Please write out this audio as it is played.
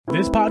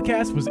This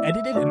podcast was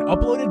edited and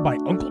uploaded by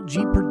Uncle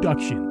G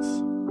Productions.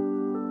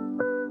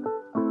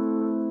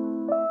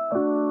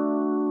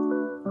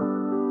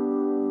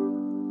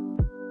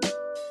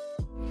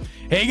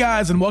 Hey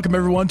guys, and welcome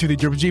everyone to the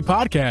Triple G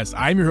Podcast.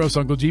 I'm your host,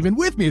 Uncle G, and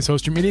with me is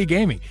Hoster Media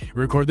Gaming.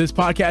 We record this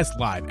podcast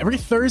live every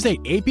Thursday,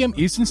 8 p.m.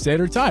 Eastern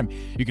Standard Time.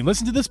 You can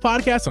listen to this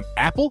podcast on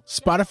Apple,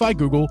 Spotify,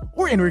 Google,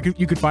 or anywhere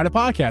you could find a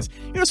podcast.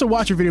 You can also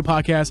watch our video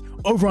podcast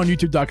over on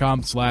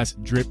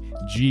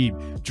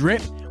youtube.com/DripG.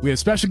 Drip, we have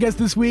special guests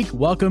this week.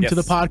 Welcome to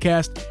the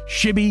podcast,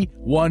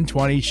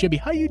 Shibby120. Shibby,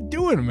 how you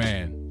doing,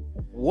 man?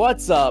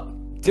 What's up?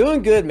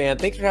 Doing good, man.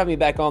 Thanks for having me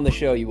back on the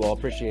show. You all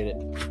appreciate it.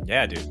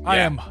 Yeah, dude.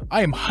 Yeah.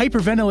 I am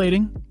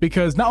hyperventilating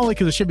because not only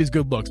because of Shibby's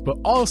good looks, but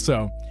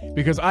also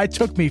because I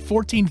took me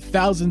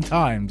 14,000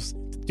 times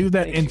to do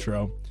that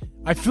intro.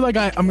 I feel like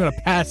I'm gonna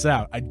pass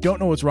out. I don't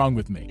know what's wrong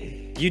with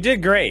me. You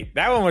did great.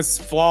 That one was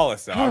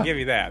flawless, though. I'll give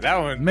you that. That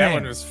one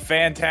was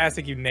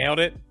fantastic. You nailed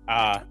it.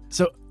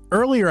 So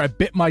earlier I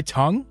bit my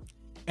tongue,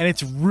 and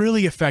it's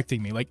really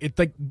affecting me. Like it's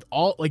like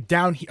all like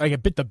down here. Like I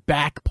bit the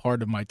back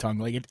part of my tongue.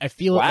 Like I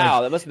feel. Wow,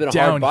 like that must have been a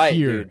down hard bite,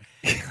 here. dude.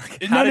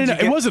 No,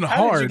 it wasn't hard.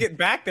 How did you get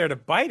back there to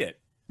bite it?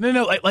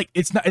 No, like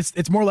it's not.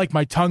 It's more like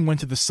my tongue went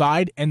to the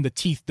side, and the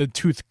tooth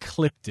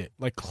clipped it.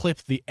 Like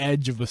clipped the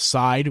edge of the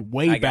side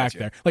way back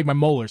there, like my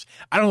molars.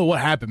 I don't know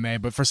what happened,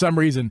 man, but for some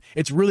reason,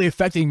 it's really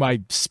affecting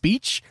my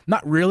speech.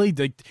 Not really,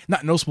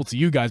 not noticeable to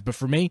you guys, but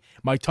for me,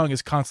 my tongue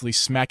is constantly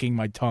smacking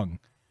my tongue.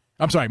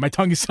 I'm sorry, my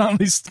tongue is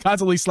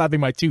constantly slapping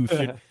my tooth.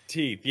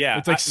 Teeth, yeah.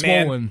 It's like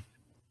swollen.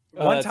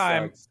 Man, one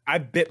time, sucks. I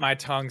bit my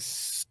tongue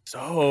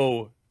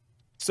so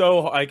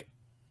like,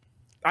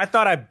 I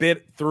thought I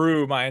bit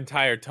through my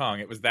entire tongue.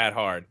 It was that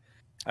hard.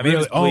 I mean,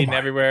 really? It was bleeding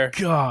everywhere.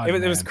 God,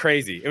 it was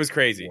crazy. It was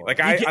crazy. Like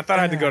I thought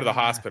I had to go to the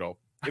hospital.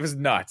 It was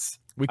nuts.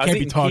 We can't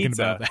be talking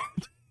about that.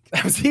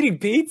 I was eating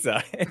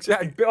pizza.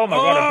 Oh my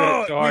god, I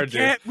bit it so hard,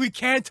 dude. We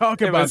can't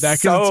talk about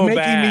that because so it's making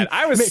bad. me.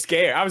 I was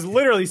scared. I was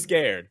literally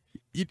scared.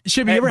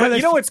 Shibby,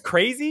 you know what's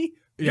crazy?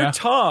 Yeah. Your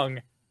tongue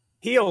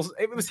heals.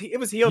 It was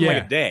healed in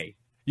like a day.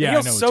 Yeah, it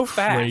heals I know, so it's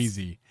fast.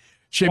 Crazy.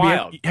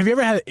 Shibby, have you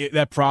ever had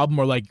that problem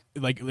where like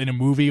in a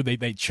movie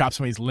they chop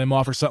somebody's limb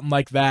off or something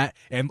like that,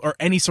 or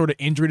any sort of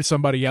injury to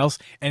somebody else,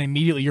 and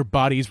immediately your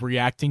body is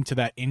reacting to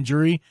that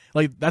injury?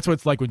 Like that's what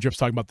it's like when Drip's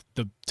talking about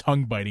the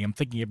tongue biting. I'm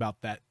thinking about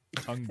that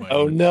tongue biting.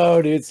 Oh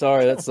no, dude!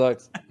 Sorry, that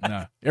sucks.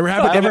 No, you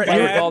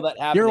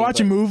ever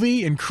watch a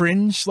movie and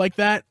cringe like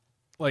that?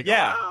 Like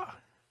yeah.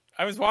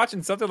 I was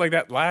watching something like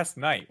that last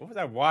night. What was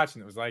I watching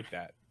that was like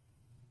that?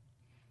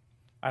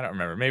 I don't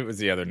remember. Maybe it was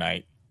the other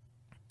night.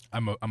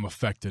 I'm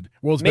affected.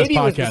 World's Maybe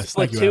best podcast.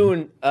 Maybe it was the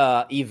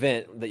Splatoon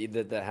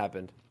event that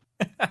happened.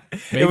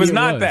 It was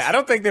not that. I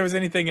don't think there was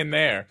anything in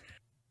there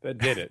that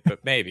did it,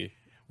 but maybe.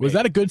 Was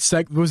that a good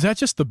Was that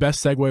just the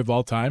best segue of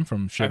all time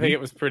from Shibby? I think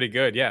it was pretty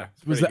good. Yeah.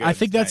 I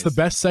think that's the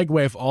best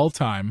segue of all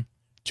time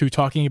to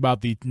talking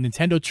about the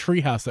Nintendo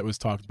Treehouse that was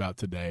talked about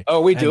today. Oh,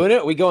 are we doing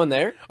it? Are we going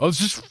there? Oh, let's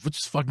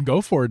just fucking go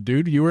for it,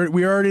 dude. We were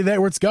already there.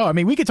 Let's go. I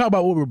mean, we could talk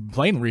about what we're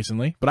playing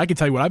recently, but I can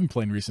tell you what I've been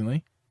playing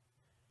recently.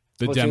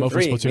 The demo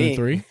for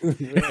Splatoon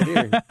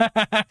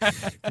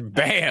 3.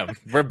 Bam.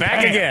 We're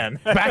back again.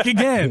 Back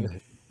again.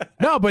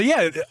 No, but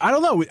yeah, I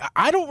don't know.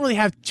 I don't really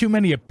have too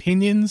many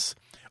opinions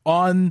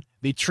on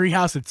the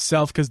Treehouse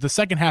itself because the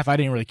second half I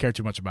didn't really care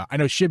too much about. I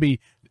know Shibby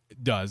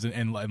does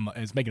and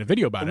is making a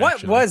video about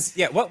it.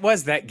 What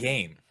was that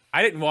game?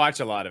 I didn't watch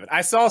a lot of it.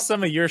 I saw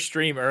some of your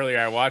stream earlier.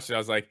 I watched it. I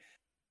was like,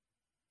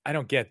 I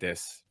don't get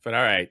this, but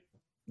all right.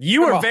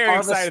 You were very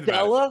excited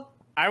about it.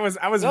 I was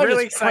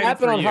really excited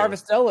for on you.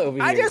 Harvestella over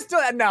here. I just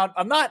now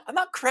I'm not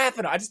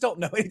crapping. I just don't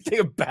know anything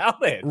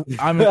about it.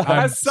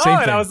 I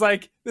saw it. I was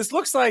like, this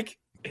looks like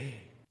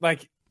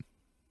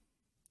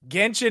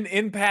Genshin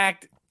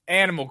Impact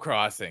Animal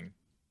Crossing.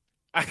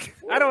 I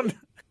don't.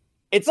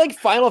 It's like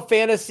Final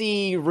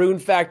Fantasy Rune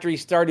Factory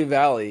Stardew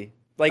Valley.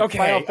 Like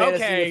Final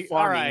Fantasy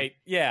all right,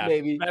 yeah,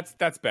 maybe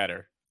that's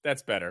better.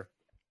 That's better.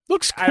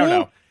 Looks cool. I don't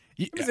know.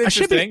 It was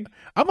interesting.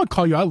 I'm gonna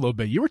call you out a little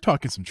bit. You were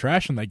talking some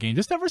trash in that game,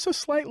 just ever so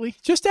slightly,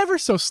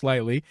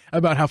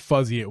 about how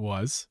fuzzy it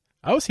was.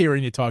 I was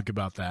hearing you talk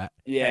about that.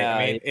 Yeah,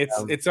 I mean,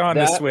 it's on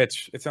the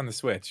Switch. It's on the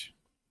Switch.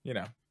 You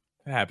know,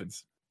 it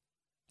happens.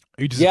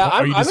 I'm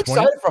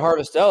excited for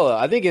Harvestella.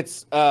 I think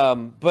it's,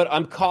 but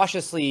I'm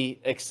cautiously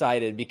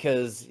excited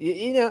because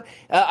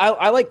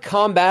I like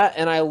combat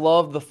and I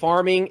love the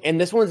farming.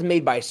 And this one's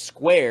made by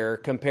Square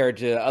compared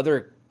to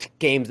other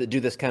games that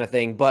do this kind of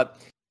thing. But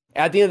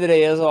at the end of the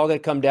day, it's all going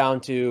to come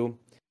down to,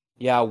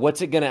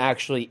 what's it going to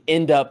actually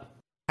end up?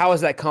 How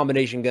is that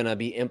combination going to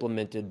be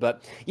implemented?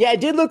 But yeah,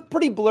 it did look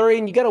pretty blurry,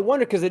 and you got to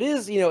wonder because it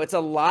is, it's a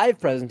live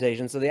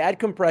presentation, so they add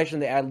compression,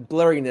 they add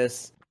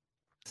blurriness.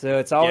 So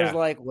it's always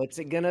like, what's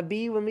it gonna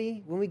be when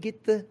we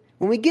get the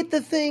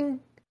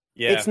thing?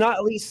 Yeah, it's not.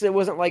 At least it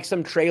wasn't like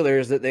some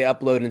trailers that they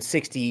upload in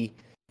 60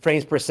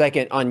 frames per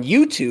second on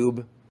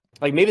YouTube.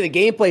 Like maybe the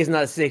gameplay is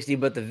not 60,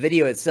 but the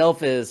video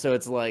itself is. So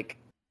it's like,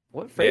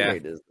 what frame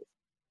rate is this?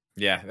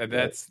 Yeah,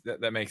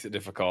 that makes it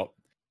difficult.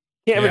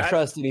 Can't ever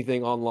trust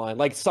anything online.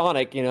 Like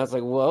Sonic, it's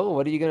like, whoa,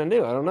 what are you gonna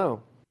do? I don't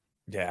know.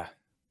 Yeah.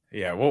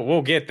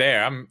 We'll get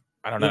there.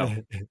 I don't know.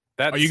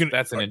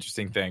 That's an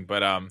interesting thing.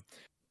 But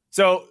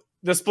so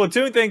the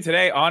Splatoon thing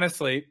today,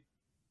 honestly,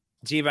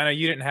 Jeeve, I know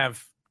you don't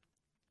have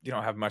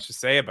much to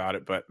say about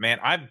it, but man,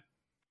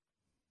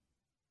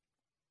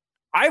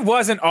 I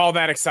wasn't all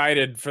that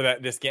excited for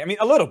this game. I mean,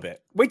 a little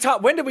bit. When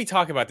did we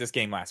talk about this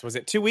game last? Was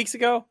it 2 weeks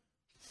ago?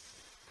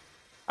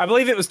 I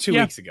believe it was 2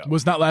 weeks ago.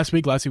 Was not last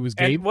week. Last week was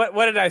Gabe. And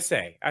what did I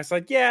say? I was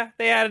like, yeah,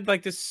 they added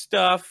like this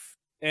stuff,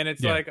 and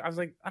it's like, I was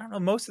like, I don't know.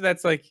 Most of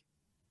that's like,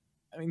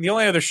 I mean, the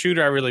only other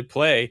shooter I really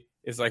play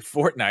is like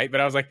Fortnite, but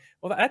I was like,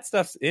 well, that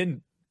stuff's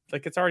in,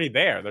 like, it's already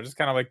there. They're just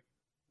kind of like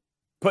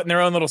putting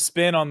their own little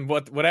spin on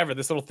whatever,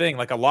 this little thing,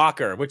 like a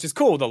locker, which is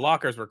cool. The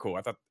lockers were cool.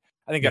 I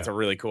think that's a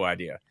really cool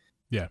idea.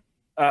 Yeah.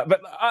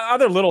 But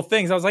other little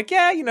things, I was like,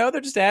 yeah,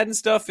 they're just adding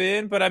stuff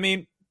in. But I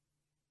mean,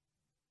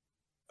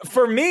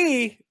 for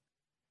me,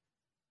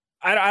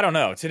 I don't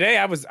know. Today,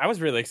 I was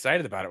really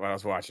excited about it when I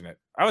was watching it.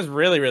 I was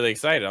really, really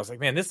excited. I was like,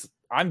 man,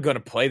 I'm going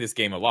to play this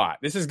game a lot.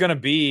 This is going to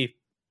be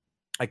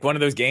like one of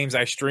those games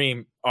I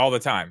stream all the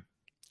time.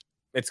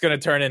 It's going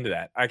to turn into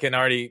that. I can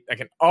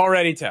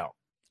already tell.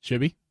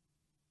 Shibby?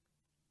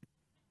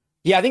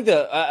 Yeah, I think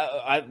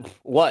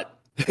what?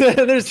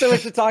 There's so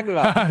much to talk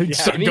about.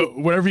 Go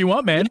whatever you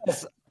want, man.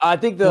 Yes, I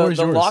think the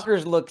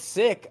lockers look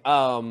sick.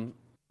 I don't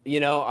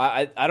know.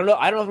 I don't know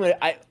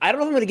if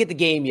I'm gonna get the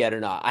game yet or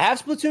not. I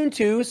have Splatoon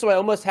 2, so I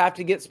almost have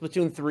to get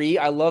Splatoon 3.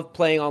 I love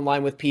playing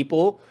online with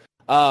people,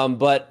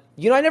 but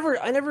I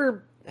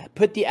never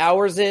put the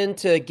hours in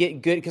to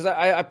get good because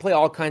I play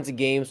all kinds of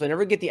games, so I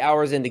never get the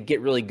hours in to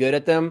get really good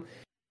at them.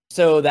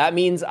 So that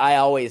means I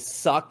always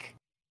suck,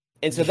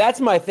 and so that's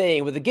my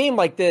thing with a game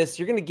like this.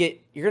 You're gonna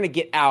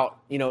get out,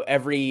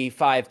 every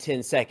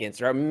 5-10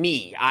 seconds, or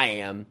I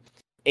am.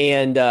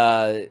 And,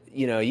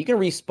 you can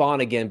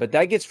respawn again, but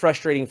that gets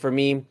frustrating for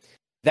me.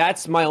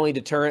 That's my only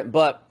deterrent,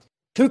 but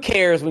who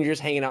cares when you're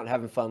just hanging out and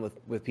having fun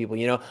with people,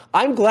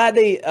 I'm glad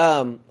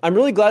I'm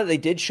really glad that they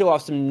did show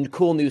off some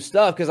cool new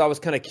stuff because I was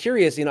kind of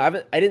curious,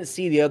 I didn't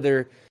see the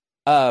other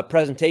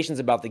presentations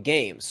about the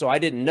game. So I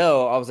didn't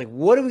know. I was like,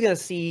 what are we going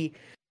to see?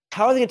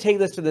 How are they going to take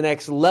this to the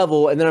next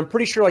level? And then I'm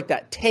pretty sure like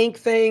that tank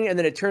thing, and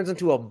then it turns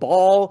into a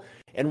ball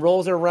and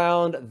rolls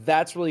around.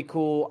 That's really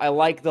cool. I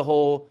like the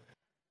whole,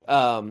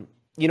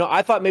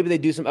 I thought maybe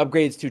they'd do some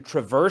upgrades to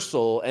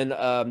traversal,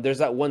 and there's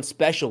that one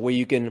special where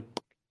you can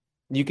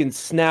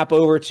snap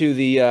over to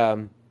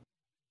the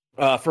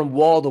from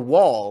wall to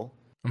wall.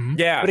 Mm-hmm.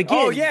 Yeah, but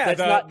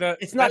again,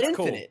 it's not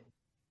infinite.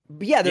 Cool.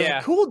 But yeah,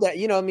 there's a cool that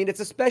it's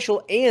a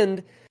special,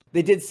 and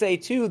they did say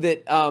too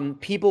that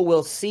people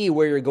will see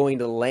where you're going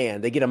to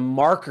land. They get a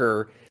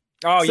marker.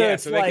 Oh so yeah,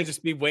 so they could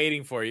just be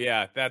waiting for you.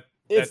 Yeah,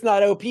 it's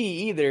not OP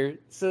either.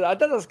 So I thought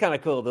that was kind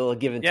of cool, the little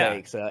give and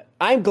take. So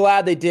I'm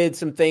glad they did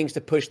some things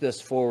to push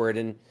this forward.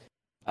 And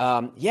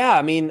I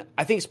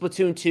think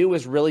Splatoon 2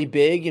 was really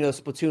big.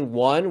 Splatoon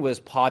 1 was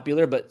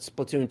popular, but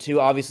Splatoon 2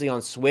 obviously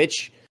on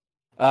Switch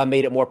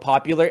made it more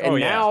popular. And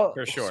now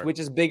for sure. Switch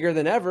is bigger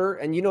than ever.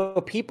 And,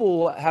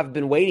 people have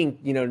been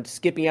waiting,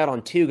 skipping out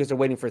on 2 because they're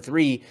waiting for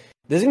 3.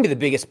 This is going to be the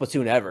biggest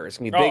Splatoon ever. It's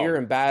going to be bigger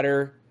and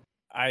badder.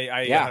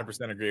 I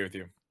 100% agree with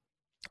you.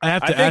 I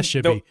have to ask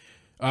Shibby.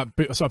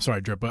 So I'm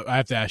sorry, Drip, but I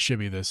have to ask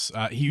Shibby this.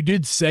 You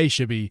did say,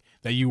 Shibby,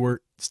 that you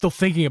were still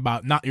thinking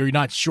about you're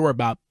not sure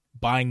about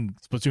buying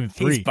Splatoon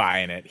 3. He's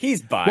buying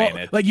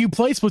it. Like, you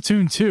play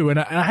Splatoon 2, and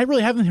I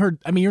really haven't heard.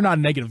 I mean, you're not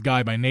a negative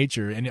guy by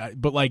nature,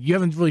 but like, you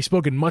haven't really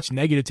spoken much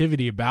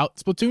negativity about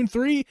Splatoon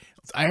 3.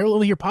 I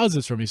only hear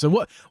positives from you. So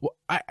what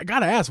I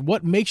gotta ask,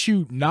 what makes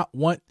you not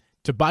want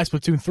to buy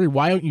Splatoon 3?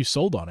 Why aren't you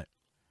sold on it?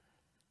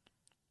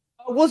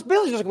 Well, it's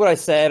basically just what I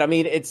said. I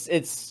mean,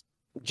 it's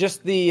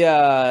just the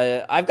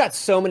I've got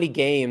so many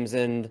games,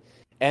 and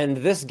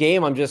this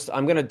game I'm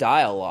gonna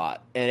die a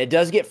lot, and it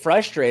does get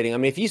frustrating. I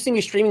mean, if you see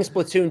me streaming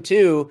Splatoon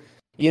 2,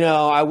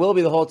 I will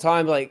be the whole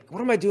time like, what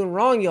am I doing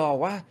wrong, y'all?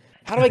 Why?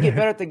 How do I get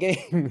better at the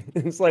game?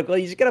 It's like, well,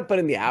 you just gotta put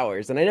in the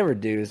hours, and I never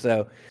do.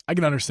 So I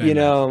can understand.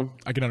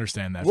 I can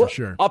understand that for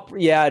sure.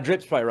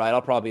 Drip's probably right.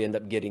 I'll probably end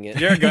up getting it.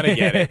 You're gonna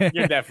get it.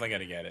 You're definitely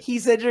gonna get it. He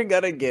said you're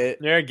gonna get it.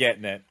 You're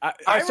getting it.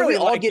 Are we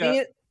all getting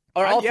it?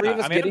 Are all three of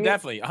us getting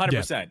definitely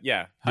 100%.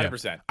 Yeah,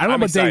 100%. I don't know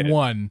about day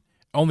one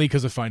only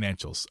because of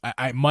financials.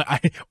 I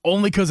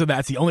only because of that.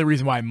 It's the only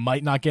reason why I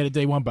might not get it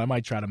day one, but I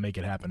might try to make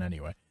it happen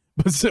anyway.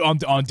 But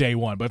on day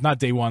one, but if not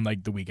day one,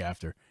 like the week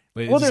after.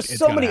 There's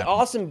so many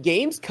awesome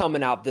games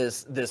coming out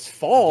this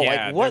fall.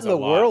 Yeah, like, what in the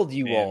world,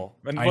 you all?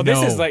 Well,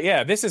 this is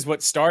this is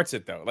what starts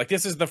it though. Like,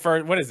 this is the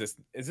first. What is this?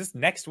 Is this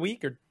next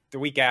week or the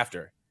week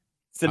after?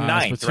 It's the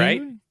 9th, Splatoon?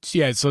 Right?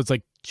 Yeah. So it's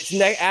like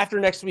after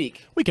next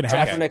week. We can have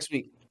after next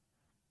week.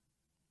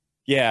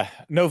 Yeah,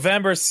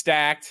 November's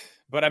stacked,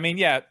 but I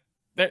mean,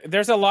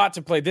 there's a lot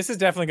to play. This is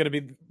definitely going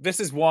to be.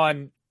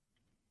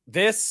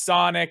 This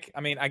Sonic.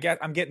 I mean,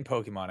 I'm getting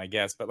Pokemon, I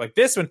guess, but like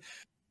this one,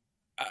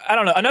 I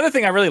don't know. Another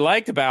thing I really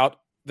liked about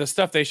the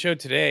stuff they showed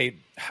today,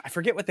 I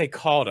forget what they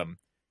called them,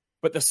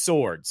 but the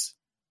swords.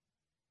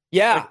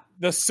 Yeah, like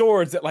the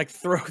swords that like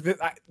throw.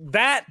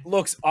 That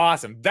looks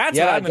awesome. That's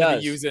what I'm going to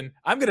be using.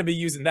 I'm going to be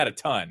using that a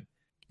ton.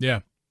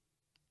 Yeah.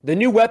 The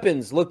new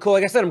weapons look cool.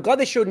 Like I said, I'm glad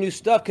they showed new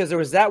stuff because there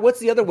was that. What's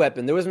the other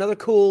weapon? There was another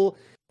cool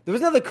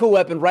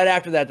weapon right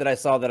after that I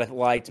saw that I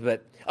liked.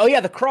 But oh yeah,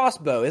 the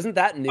crossbow. Isn't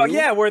that new? Oh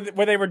yeah, where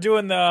they were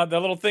doing the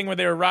little thing where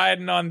they were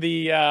riding on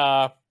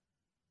the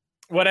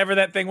whatever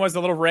that thing was,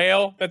 the little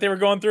rail that they were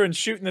going through and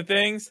shooting the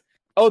things.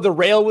 Oh, the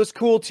rail was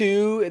cool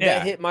too. Yeah.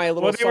 That hit my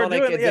little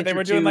Sonic Adventure. They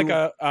were doing like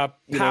a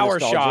power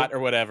shot or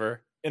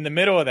whatever in the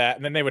middle of that,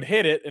 and then they would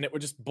hit it and it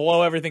would just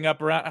blow everything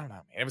up around. I don't know,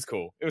 man. It was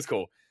cool. It was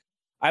cool.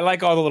 I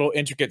like all the little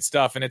intricate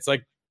stuff, and it's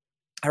like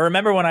I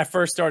remember when I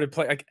first started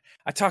playing. Like,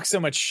 I talked so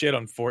much shit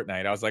on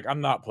Fortnite. I was like,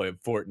 I'm not playing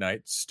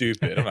Fortnite.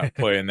 Stupid. I'm not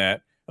playing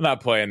that. I'm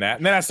not playing that.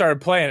 And then I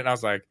started playing it, and I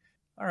was like,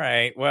 all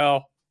right,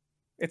 well,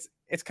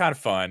 it's kind of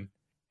fun.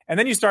 And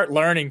then you start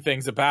learning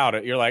things about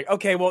it. You're like,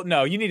 okay, well,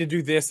 no, you need to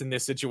do this in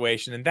this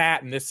situation and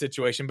that in this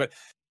situation. But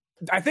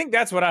I think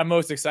that's what I'm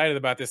most excited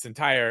about this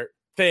entire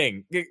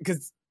thing,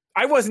 because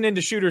I wasn't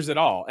into shooters at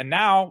all. And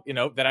now, you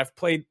know, that I've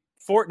played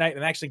Fortnite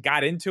and actually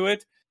got into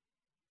it,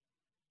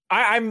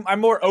 I'm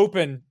more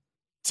open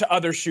to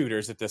other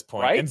shooters at this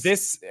point. Right? And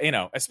this, you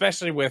know,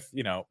 especially with,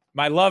 you know,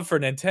 my love for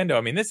Nintendo.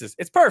 I mean,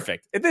 it's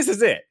perfect. This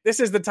is it. This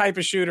is the type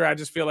of shooter I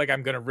just feel like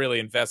I'm going to really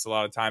invest a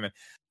lot of time in.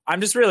 I'm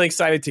just really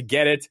excited to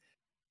get it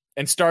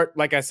and start,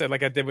 like I said,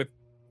 like I did with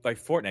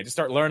like Fortnite, just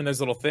start learning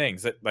those little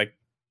things that like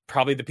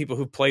probably the people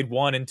who played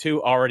 1 and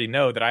 2 already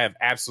know that I have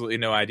absolutely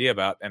no idea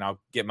about, and I'll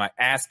get my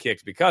ass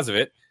kicked because of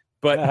it.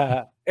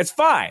 But it's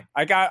fine.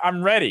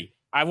 I'm ready.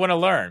 I want to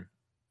learn.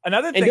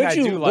 Another thing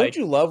don't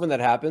you love when that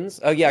happens?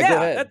 Oh yeah, go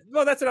ahead.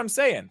 That's what I'm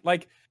saying.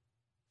 Like,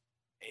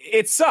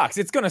 it sucks.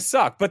 It's going to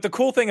suck. But the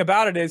cool thing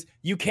about it is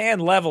you can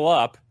level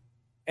up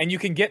and you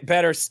can get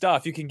better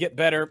stuff. You can get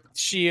better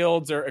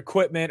shields or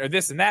equipment or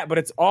this and that, but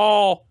it's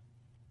all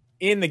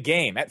in the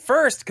game. At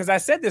first, because I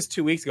said this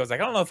 2 weeks ago, I was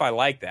like, I don't know if I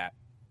like that.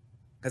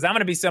 Because I'm going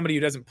to be somebody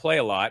who doesn't play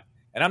a lot,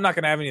 and I'm not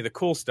going to have any of the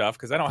cool stuff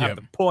because I don't have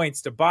the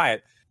points to buy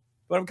it.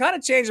 But I'm kind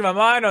of changing my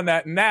mind on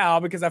that now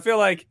because I feel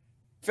like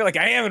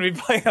I am going to be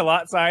playing a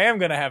lot, so I am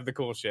going to have the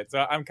cool shit. So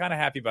I'm kind of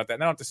happy about that.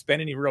 And I don't have to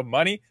spend any real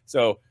money,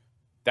 so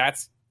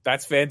that's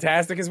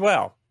fantastic as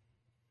well.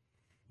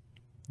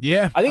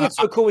 Yeah. I think it's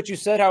so cool what you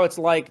said, how it's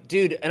like,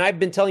 dude, and I've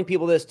been telling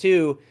people this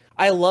too,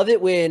 I love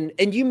it when,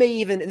 and you may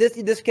even,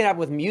 this can happen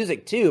with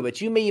music too,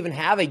 but you may even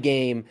have a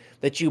game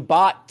that you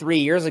bought 3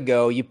 years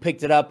ago, you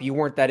picked it up, you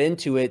weren't that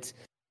into it,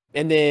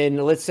 and then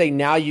let's say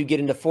now you get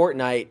into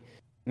Fortnite,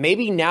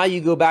 maybe now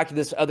you go back to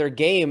this other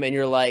game and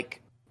you're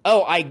like,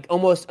 oh, I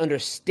almost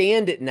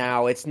understand it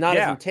now. It's not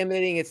as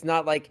intimidating. It's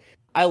not like,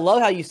 I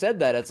love how you said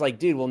that. It's like,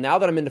 dude, well, now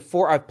that I'm into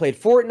I've played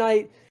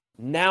Fortnite,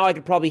 now I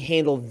could probably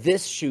handle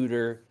this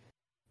shooter.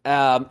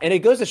 And it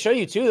goes to show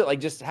you too that like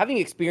just having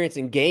experience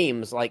in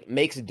games like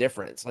makes a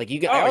difference. Like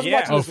I was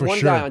watching this one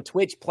guy on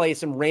Twitch play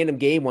some random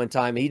game one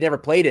time, and he never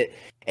played it,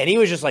 and he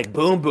was just like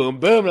boom, boom,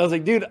 boom. And I was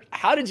like, dude,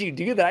 how did you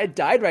do that? I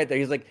died right there.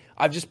 He's like,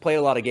 I've just played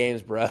a lot of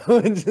games, bro.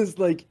 And just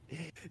like,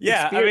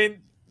 I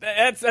mean,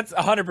 that's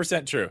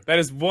 100% true. That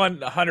is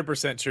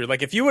 100% true.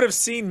 Like if you would have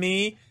seen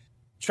me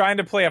trying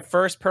to play a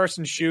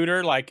first-person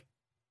shooter like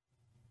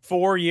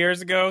 4 years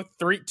ago,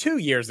 2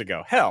 years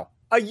ago, hell,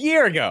 a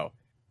year ago.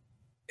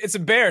 It's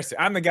embarrassing.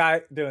 I'm the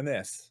guy doing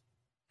this.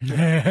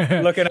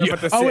 Looking up at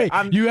the Oh, wait.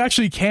 You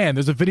actually can.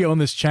 There's a video on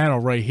this channel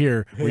right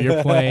here where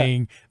you're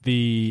playing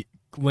the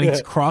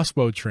Link's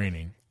crossbow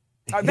training.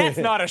 That's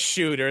not a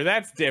shooter.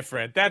 That's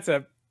different. That's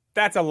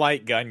a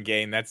light gun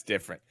game. That's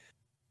different.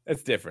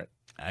 That's different.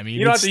 I mean,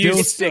 you don't have to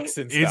use sticks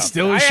and stuff. It's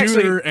still a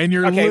shooter, and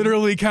you're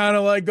literally kind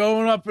of like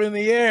going up in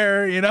the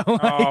air, you know?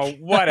 Oh,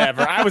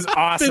 whatever. I was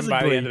awesome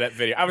by the end of that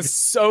video. I was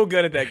so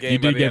good at that game. You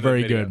did get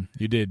very good.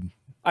 You did.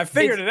 I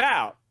figured it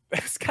out.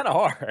 It's kind of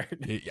hard.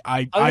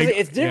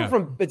 It's different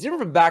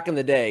from back in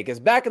the day, because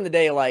back in the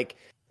day, like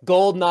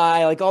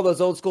GoldenEye, like all those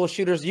old school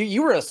shooters,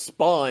 you were a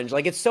sponge.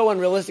 Like it's so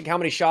unrealistic how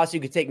many shots you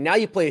could take. Now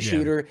you play a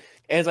shooter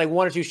and it's like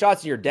 1 or 2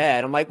 shots and you're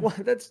dead. I'm like, what?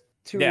 That's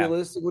too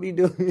realistic. What are you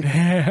doing?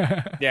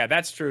 Yeah,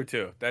 that's true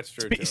too. That's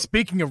true.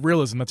 Speaking of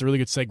realism, that's a really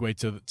good segue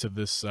to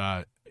this.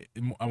 I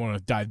want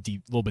to dive a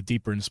little bit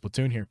deeper into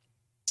Splatoon here.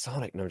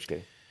 Sonic, no, I'm just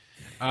kidding.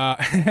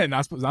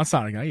 Not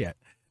Sonic, not yet.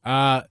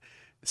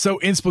 So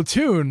in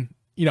Splatoon,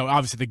 you know,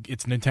 obviously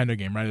it's a Nintendo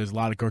game, right? There's a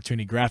lot of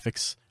cartoony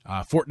graphics.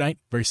 Fortnite,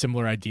 very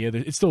similar idea.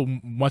 It's still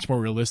much more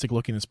realistic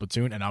looking than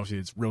Splatoon, and obviously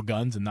it's real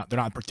guns, and they're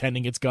not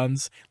pretending it's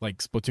guns like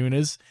Splatoon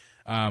is.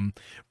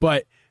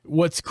 But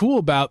what's cool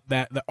about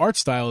the art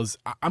style is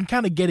I'm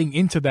kind of getting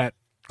into that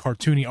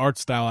cartoony art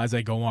style as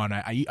I go on.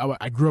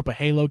 I grew up a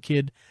Halo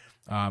kid.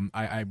 I'm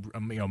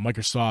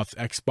Microsoft,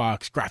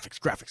 Xbox,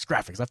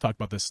 graphics. I've talked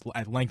about this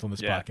at length on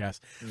this podcast.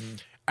 Mm-hmm.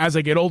 As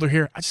I get older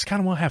here, I just kind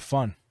of want to have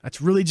fun.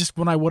 That's really just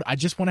when I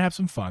just want to have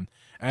some fun.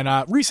 And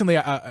recently,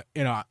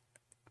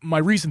 my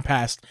recent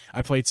past,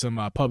 I played some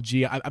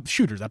PUBG.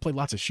 Shooters. I played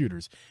lots of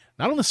shooters.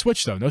 Not on the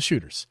Switch though. No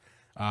shooters.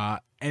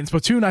 And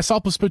Splatoon, I saw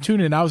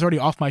Splatoon, and I was already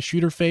off my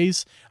shooter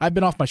phase. I've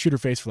been off my shooter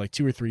phase for like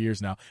 2 or 3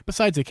 years now.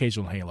 Besides the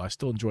occasional Halo, I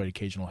still enjoy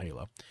occasional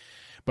Halo.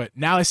 But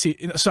now I saw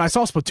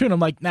Splatoon. I'm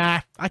like,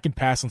 nah, I can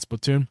pass on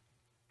Splatoon.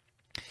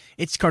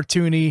 it's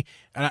cartoony.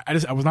 And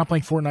I was not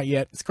playing Fortnite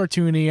yet. It's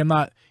cartoony. I'm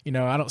not,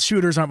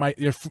 shooters aren't my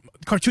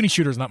cartoony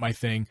shooters not my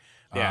thing.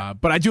 Yeah.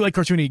 But I do like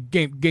cartoony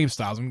game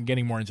styles. I'm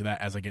getting more into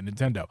that as I get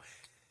Nintendo.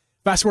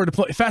 Fast forward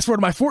to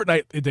my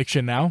Fortnite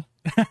addiction now.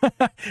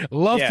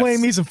 Love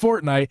playing me some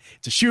Fortnite.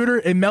 It's a shooter.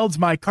 It melds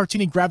my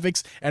cartoony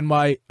graphics and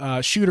my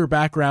shooter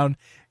background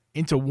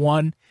into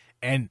one.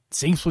 And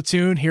same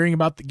Splatoon, hearing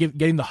about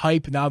getting the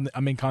hype. Now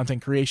I'm in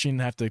content creation,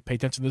 have to pay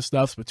attention to this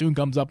stuff. Splatoon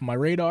comes up on my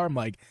radar. I'm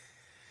like,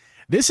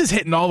 this is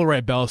hitting all the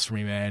right bells for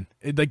me, man.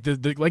 Like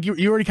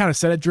you already kind of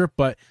said it, Drip,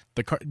 but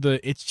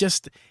it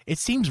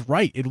seems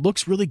right. It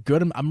looks really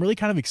good. I'm really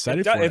kind of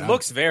excited for it. It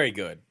looks very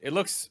good. It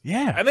looks.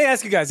 Yeah. Let me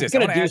ask you guys this. It's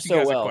going to do ask you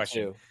guys so well a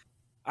question. too.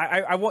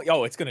 I want.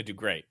 Oh, it's going to do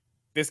great.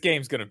 This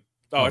game's going to.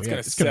 It's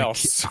going to sell.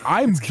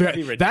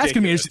 That's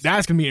going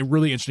to be a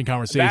really interesting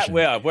conversation.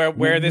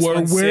 Where this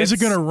one sits, where is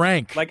it going to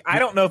rank? Like, I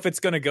don't know if it's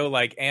going to go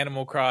like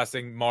Animal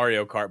Crossing,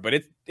 Mario Kart, but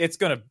it's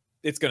going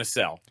to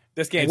sell.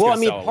 This game's well, going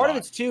to sell. Part of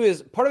it too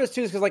is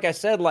because, like I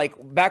said, like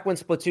back when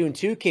Splatoon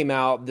 2 came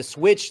out, the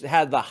Switch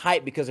had the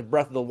hype because of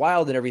Breath of the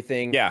Wild and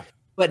everything. Yeah.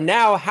 But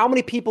now, how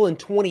many people in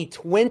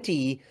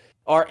 2020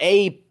 are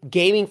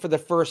gaming for the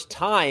first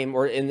time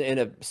or in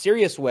a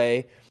serious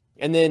way?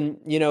 And then,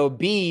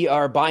 B,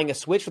 are buying a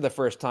Switch for the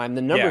first time.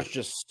 The numbers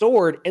just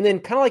soared. And then,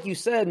 kind of like you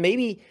said,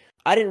 maybe,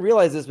 I didn't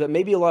realize this, but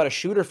maybe a lot of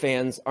shooter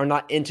fans are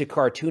not into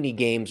cartoony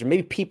games, or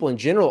maybe people in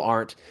general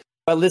aren't.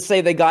 But let's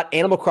say they got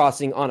Animal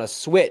Crossing on a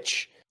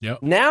Switch.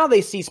 Yep. Now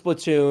they see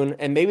Splatoon,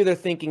 and maybe they're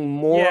thinking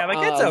more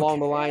along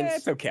the lines.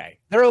 It's okay.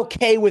 They're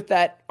okay with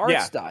that art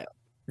style.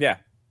 Yeah,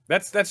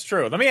 that's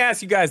true. Let me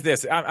ask you guys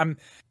this. I'm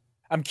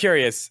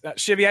curious.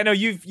 Shibby, I know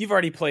you've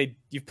already played.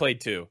 You've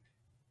played too.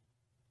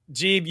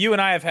 Jeeb, you and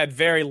I have had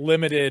very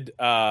limited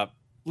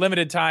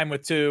time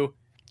with 2.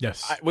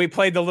 Yes. We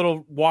played the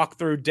little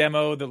walkthrough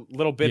demo, the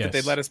little bit that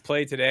they let us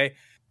play today.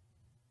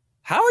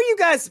 How are you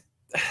guys,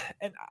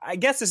 and I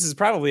guess this is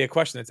probably a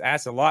question that's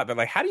asked a lot, but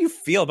like, how do you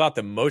feel about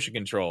the motion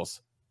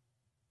controls?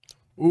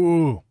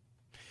 Ooh.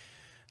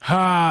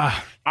 I'm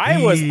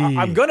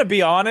going to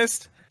be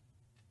honest.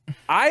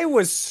 I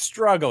was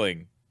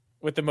struggling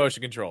with the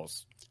motion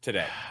controls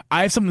today.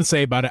 I have something to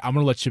say about it. I'm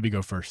going to let Shibby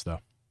go first, though.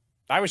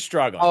 I was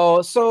struggling.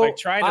 Oh, so like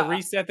trying to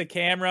reset the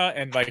camera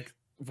and like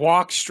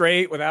walk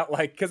straight without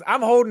like, because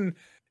I'm holding,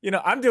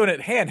 I'm doing it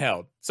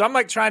handheld, so I'm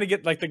like trying to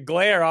get like the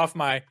glare off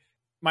my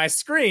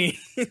screen.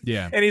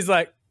 Yeah, and he's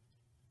like,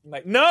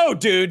 no,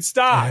 dude,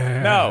 stop,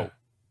 no.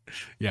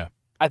 Yeah,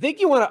 I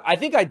think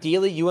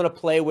ideally you want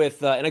to play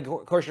with, and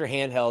of course you're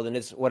handheld and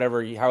it's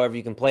however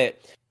you can play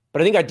it.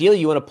 But I think ideally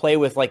you want to play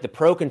with like the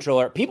Pro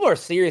Controller. People are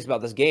serious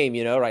about this game,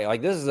 right?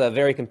 Like this is a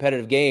very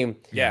competitive game.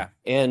 Yeah,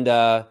 and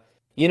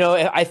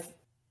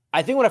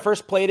I think when I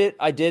first played it,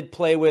 I did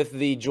play with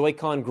the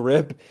Joy-Con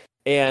grip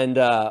and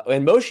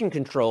motion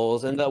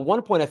controls. And at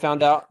one point I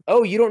found out,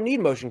 you don't need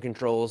motion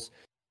controls.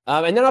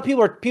 And then now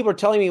people are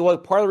telling me, well,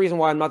 part of the reason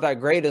why I'm not that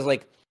great is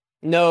like,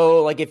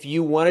 no, like if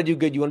you want to do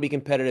good, you want to be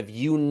competitive,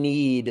 you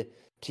need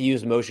to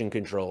use motion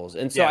controls.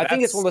 And so I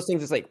think it's one of those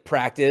things that's like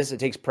practice. It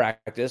takes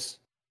practice.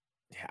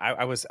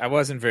 I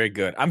wasn't very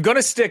good. I'm going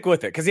to stick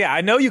with it because, I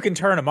know you can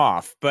turn them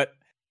off. But,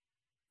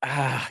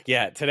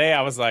 today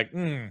I was like,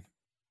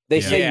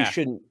 They say you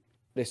shouldn't.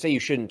 They say you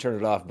shouldn't turn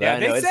it off.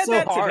 But they said so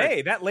that hard.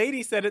 today. That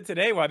lady said it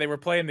today while they were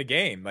playing the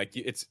game. Like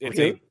it's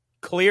a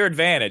clear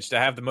advantage to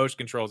have the motion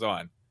controls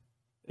on.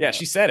 Yeah,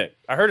 she said it.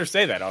 I heard her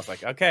say that. I was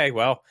like, okay,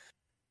 well.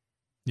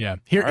 Yeah.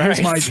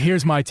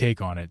 Here's my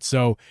take on it.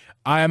 So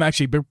I am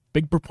actually a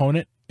big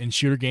proponent in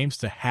shooter games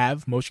to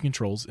have motion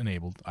controls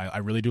enabled. I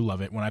really do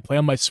love it. When I play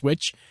on my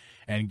Switch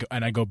and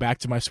I go back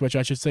to my Switch,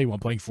 I should say, when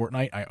playing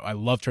Fortnite, I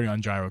love turning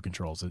on gyro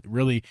controls. It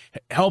really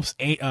helps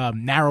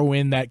narrow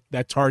in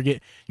that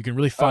target. You can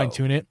really fine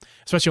tune it,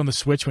 especially on the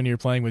Switch when you're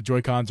playing with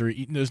Joy-Cons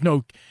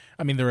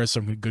there is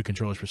some good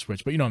controllers for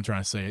Switch, but you know what I'm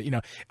trying to say.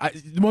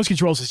 The most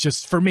controls is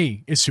just, for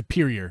me, is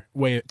superior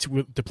way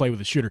to play with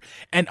a shooter.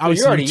 And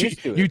obviously, you're already used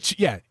to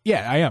it.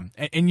 Yeah, I am.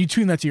 And you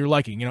tune that to your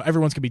liking.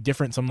 Everyone's gonna be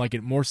different. Some like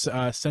it more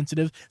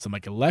sensitive, some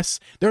like it less.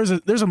 There's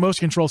a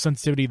motion control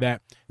sensitivity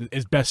that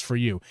is best for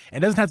you.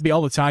 And it doesn't have to be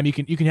all the time. You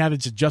can have it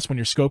just when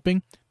you're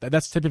scoping.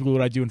 That's typically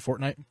what I do in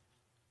Fortnite.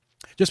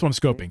 Just when I'm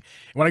scoping.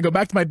 When I go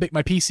back to my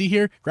PC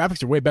here,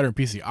 graphics are way better in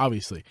PC,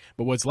 obviously.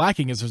 But what's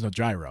lacking is there's no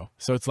gyro.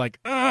 So it's like,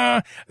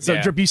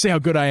 Drip, you say how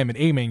good I am at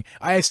aiming.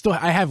 I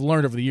have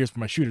learned over the years for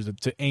my shooters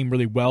to aim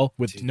really well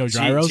with no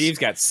gyros. Jeeves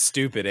got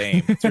stupid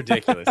aim. It's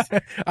ridiculous.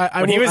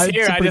 When he was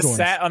here, I just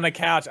sat on the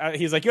couch.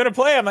 He's like, you want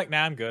to play? I'm like,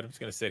 nah, I'm good. I'm just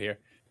going to sit here.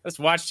 I just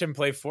watched him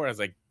play Fortnite. I was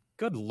like,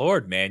 good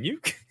Lord, man.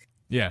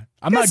 Yeah,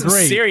 I'm not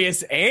great.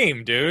 Serious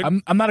aim, dude.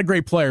 I'm not a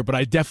great player, but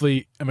I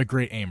definitely am a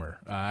great aimer.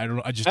 I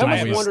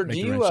always wonder,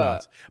 make the right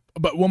shots.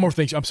 But one more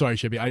thing, I'm sorry,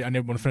 Shibby. I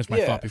want to finish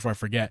my thought before I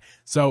forget.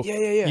 So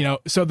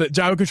so the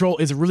gyro control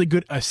is a really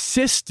good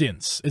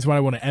assistance. Is what I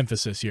want to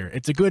emphasize here.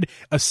 It's a good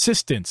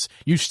assistance.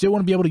 You still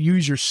want to be able to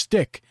use your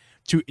stick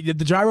The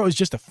gyro is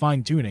just a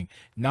fine tuning,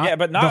 not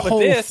but not the whole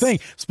this thing.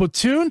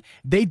 Splatoon,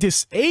 they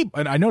disable,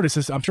 and I noticed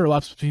this. I'm sure a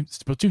lot of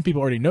Splatoon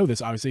people already know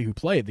this. Obviously, who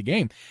play the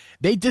game,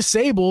 they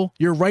disable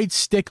your right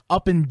stick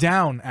up and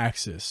down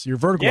axis, your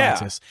vertical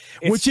axis,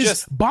 which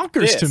is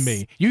bonkers to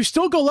me. You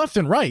still go left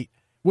and right,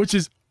 which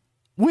is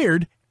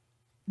weird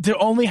to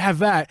only have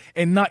that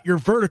and not your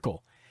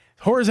vertical.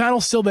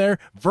 Horizontal's still there,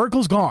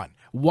 vertical's gone.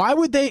 Why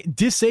would they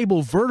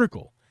disable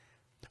vertical?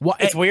 Well,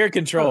 it's weird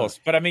controls,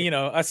 but I mean,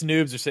 us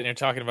noobs are sitting here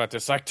talking about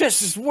this like,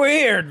 this is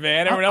weird,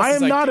 man. Everyone else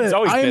is like, it's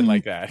always been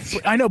like that.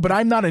 I know, but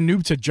I'm not a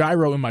noob to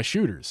gyro in my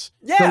shooters.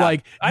 Yeah, so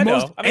like, I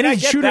know. Any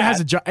shooter has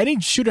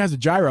a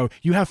gyro.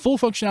 You have full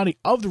functionality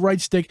of the right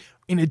stick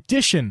in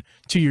addition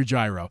to your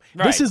gyro.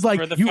 Right, this is like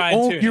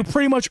you're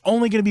pretty much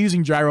only going to be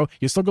using gyro.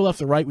 You still go left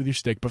or right with your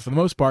stick, but for the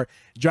most part,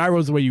 gyro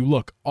is the way you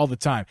look all the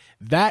time.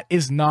 That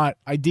is not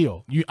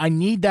ideal. I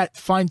need that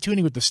fine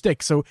tuning with the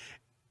stick. So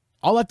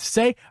all I have to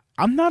say,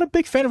 I'm not a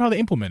big fan of how they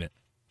implement it.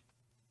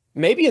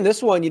 Maybe in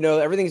this one,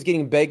 everything's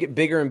getting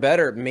bigger and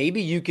better.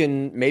 Maybe you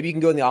can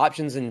go in the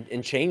options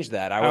and change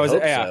that. I hope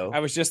so. I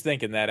was just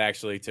thinking that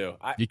actually too.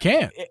 You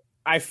can.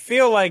 I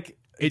feel like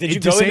did you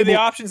go into the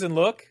options and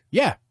look?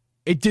 Yeah,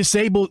 it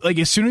disables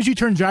as soon as you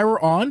turn gyro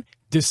on,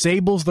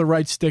 disables the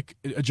right stick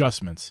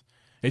adjustments.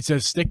 It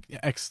says stick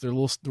X, their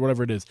little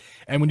whatever it is,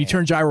 and when you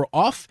turn gyro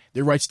off,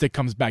 the right stick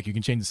comes back. You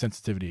can change the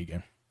sensitivity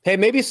again. Hey,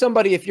 maybe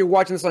somebody, if you're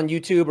watching this on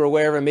YouTube or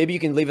wherever, maybe you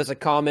can leave us a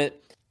comment.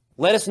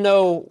 Let us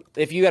know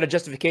if you got a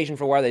justification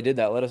for why they did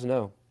that. Let us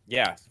know.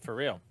 Yeah, for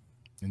real.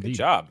 Indeed. Good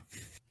job.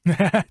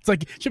 It's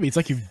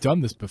like you've done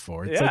this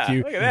before. It's like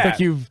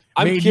you've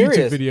I'm made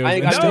curious. YouTube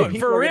videos. No,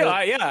 for real.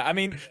 I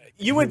mean,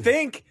 you would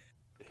think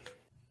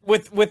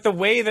with the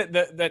way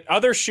that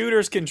other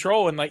shooters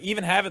control and like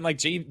even having like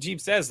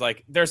Jeep says,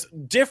 like there's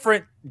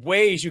different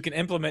ways you can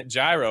implement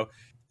gyro.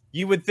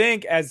 You would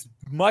think as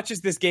much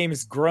as this game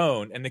has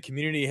grown and the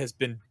community has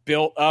been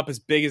built up as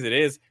big as it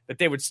is, that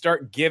they would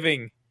start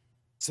giving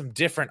some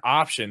different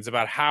options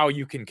about how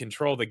you can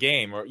control the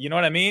game, or you know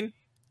what I mean?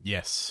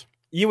 Yes.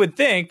 You would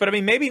think, but I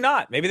mean, maybe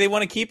not. Maybe they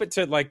want to keep it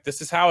to like,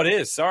 this is how it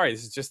is. Sorry,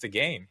 this is just a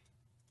game.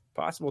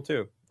 Possible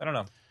too. I don't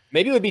know.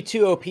 Maybe it would be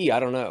too OP. I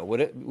don't know.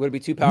 Would it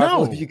be too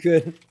powerful if you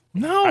could?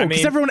 No,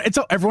 because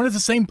everyone is the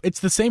same.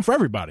 It's the same for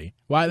everybody.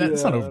 Why?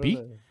 That's not OP.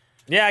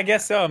 Yeah, I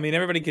guess so. I mean,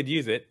 everybody could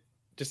use it.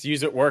 Just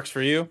use it works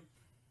for you.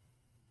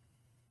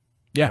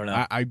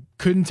 Yeah, I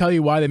couldn't tell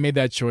you why they made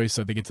that choice.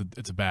 I think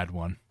it's a bad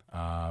one.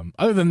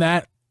 Other than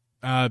that,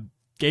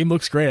 game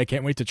looks great. I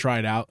can't wait to try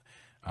it out.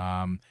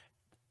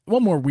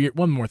 One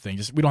more thing.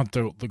 Just we don't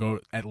have to go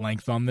at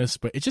length on this,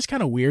 but it's just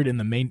kind of weird in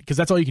the main, because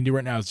that's all you can do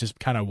right now is just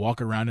kind of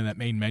walk around in that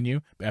main menu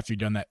after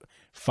you've done that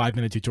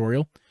 5-minute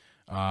tutorial.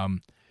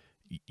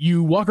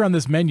 You walk around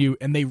this menu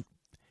and they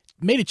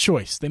made a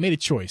choice. They made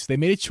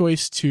a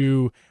choice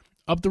to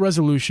up the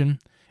resolution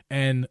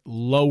and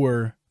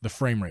lower the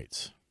frame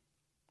rates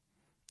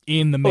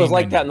in the main It was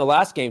like menu. that in the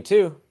last game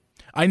too.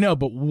 I know,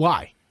 but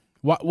why?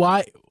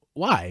 Why?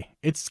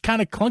 It's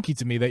kind of clunky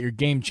to me that your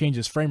game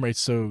changes frame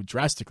rates so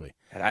drastically.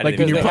 I think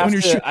it's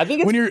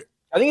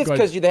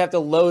because they have to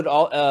load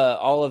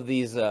all of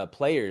these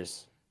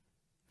players.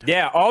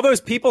 Yeah, all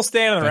those people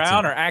standing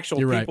around are actual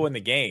people in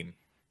the game.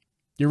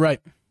 You're right.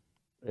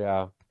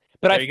 Yeah.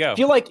 But I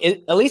feel like,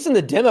 at least in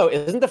the demo,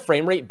 isn't the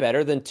frame rate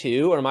better than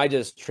 2, or am I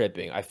just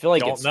tripping? I feel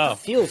like it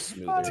feels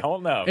smoother.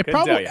 Don't know. It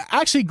probably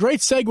actually great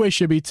segue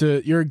should be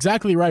to. You're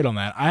exactly right on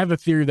that. I have a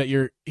theory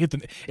that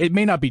it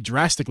may not be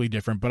drastically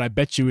different, but I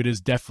bet you it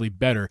is definitely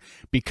better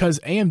because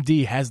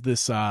AMD has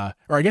this. Or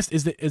I guess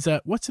is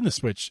that what's in the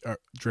Switch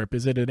Drip?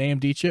 Is it an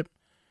AMD chip?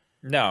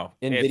 No,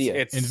 NVIDIA.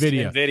 It's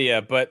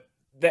NVIDIA, but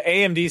the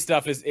AMD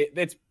stuff is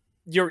it's.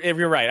 You're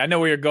right. I know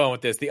where you're going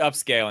with this. The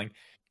upscaling.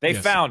 They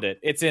found it.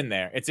 It's in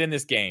there. It's in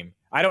this game.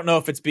 I don't know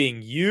if it's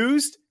being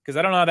used because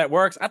I don't know how that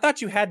works. I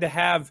thought you had to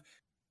have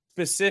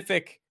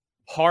specific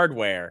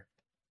hardware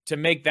to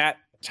make that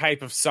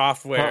type of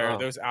software,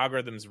 those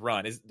algorithms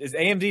run. Is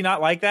AMD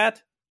not like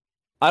that?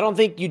 I don't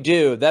think you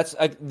do.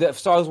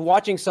 So I was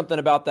watching something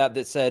about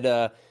that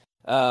said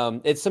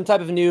it's some type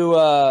of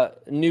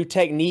new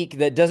technique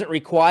that doesn't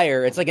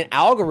require. It's like an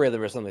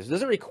algorithm or something. So it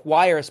doesn't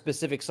require a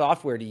specific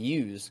software to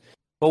use.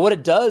 But what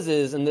it does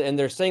is, and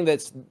they're saying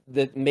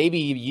that maybe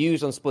you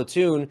use on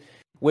Splatoon,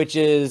 which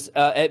is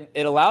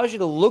it allows you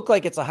to look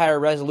like it's a higher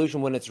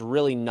resolution when it's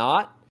really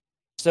not.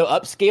 So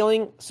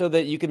upscaling so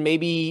that you can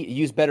maybe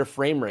use better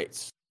frame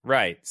rates.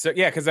 Right. So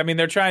yeah, because I mean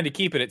they're trying to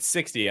keep it at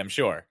 60. I'm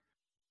sure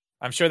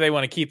they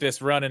want to keep this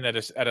running at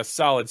a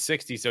solid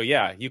 60. So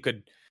yeah, you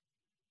could.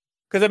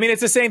 Because I mean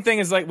it's the same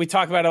thing as like we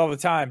talk about it all the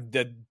time.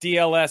 The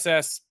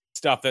DLSS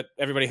stuff that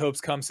everybody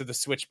hopes comes to the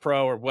Switch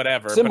Pro or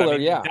whatever. Similar, but I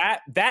mean, yeah.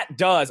 That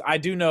does. I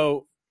do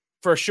know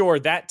for sure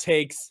that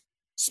takes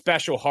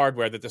special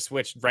hardware that the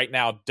Switch right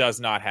now does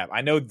not have.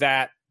 I know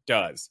that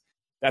does.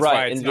 That's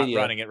why it's NVIDIA.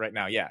 Not running it right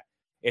now. Yeah.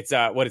 It's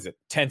what is it?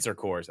 Tensor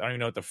cores. I don't even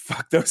know what the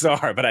fuck those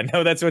are, but I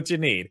know that's what you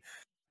need.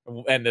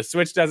 And the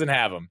Switch doesn't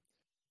have them.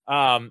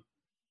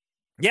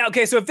 Yeah,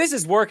 okay, so if this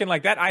is working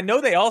like that, I know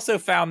they also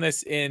found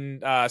this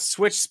in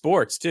Switch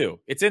Sports, too.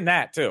 It's in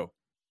that, too.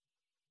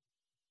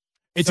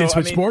 It's in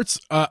Switch Sports?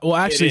 Well,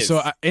 actually,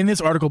 so in this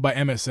article by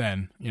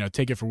MSN,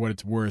 take it for what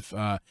it's worth,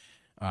 and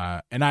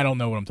I don't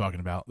know what I'm talking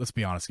about. Let's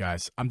be honest,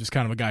 guys. I'm just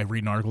kind of a guy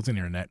reading articles on the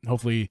internet.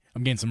 Hopefully,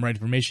 I'm getting some right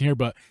information here,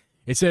 but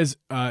it says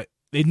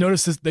they've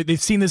noticed this.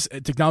 They've seen this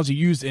technology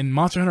used in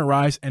Monster Hunter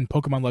Rise and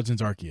Pokemon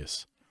Legends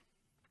Arceus.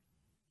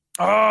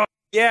 Oh,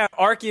 yeah,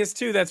 Arceus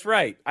too. That's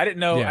right. I didn't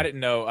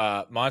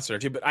know Monster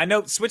too, but I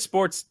know Switch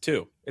Sports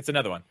too. It's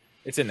another one.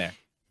 It's in there.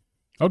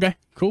 Okay,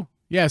 cool.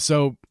 Yeah,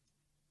 so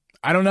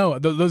I don't know.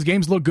 Those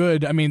games look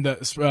good. I mean, the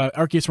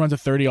Arceus runs at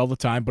 30 all the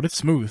time, but it's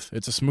smooth.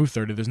 It's a smooth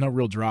 30. There's no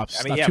real drops.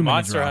 I mean, yeah,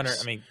 Monster Hunter.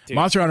 I mean, dude,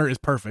 Monster Hunter is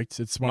perfect.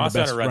 It's one of the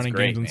best running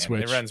games on man.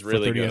 Switch. It runs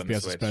really for 30 good FPS on the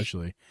Switch.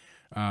 especially.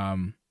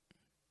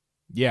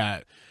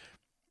 Yeah.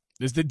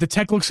 The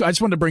tech looks. I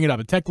just wanted to bring it up.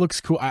 The tech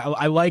looks cool.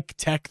 I like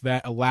tech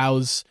that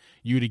allows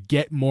you to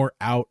get more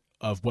out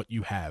of what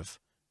you have,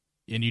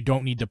 and you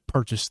don't need to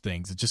purchase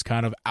things. It's just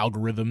kind of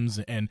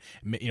algorithms and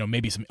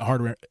maybe some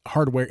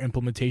hardware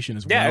implementation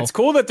as well. Yeah, it's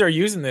cool that they're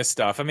using this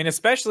stuff. I mean,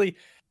 especially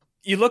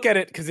you look at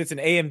it because it's an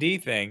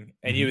AMD thing,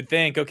 and you would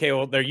think, okay,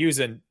 well, they're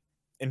using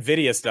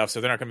NVIDIA stuff,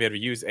 so they're not going to be able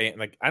to use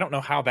I don't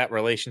know how that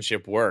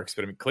relationship works,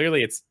 but I mean,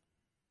 clearly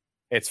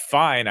it's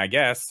fine, I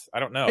guess. I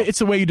don't know. It's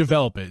the way you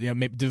develop it.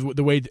 Maybe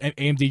the way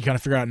AMD kind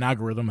of figure out an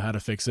algorithm how to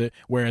fix it,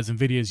 whereas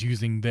NVIDIA is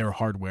using their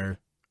hardware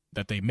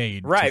that they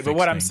made. Right, but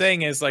what I'm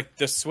saying is like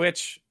the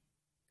Switch,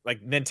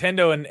 like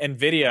Nintendo and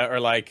NVIDIA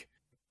are like,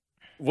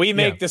 we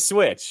make the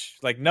Switch.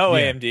 Like, no,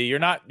 AMD, you're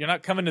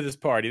not coming to this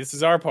party. This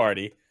is our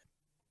party.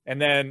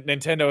 And then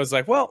Nintendo is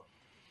like, well,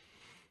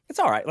 it's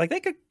all right. Like they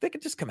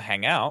could just come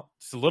hang out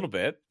just a little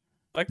bit.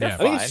 Like they're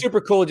fine. I think it's super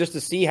cool just to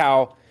see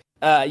how.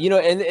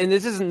 And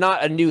this is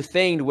not a new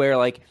thing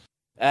where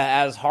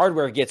as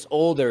hardware gets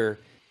older,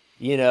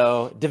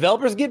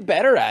 developers get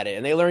better at it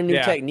and they learn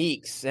new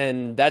techniques,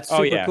 and that's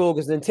super cool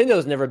because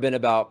Nintendo's never been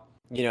about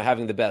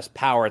having the best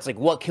power. It's like,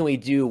 what can we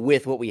do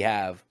with what we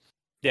have?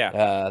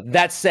 Yeah.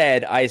 That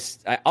said,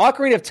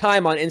 Ocarina of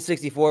Time on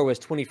N64 was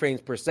 20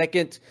 frames per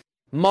second.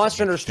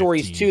 Monster Hunter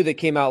Stories 2 that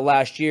came out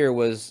last year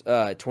was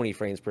 20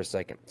 frames per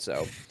second.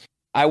 So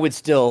I would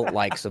still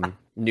like some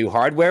new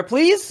hardware,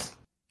 please.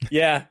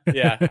 Yeah.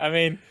 I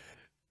mean,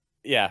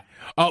 yeah.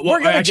 We're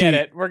gonna get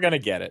it. We're gonna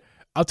get it.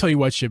 I'll tell you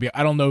what, Shibby.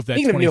 I don't know if that's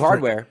speaking of new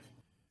hardware.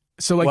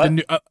 So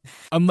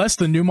unless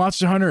the new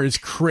Monster Hunter is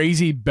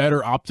crazy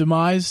better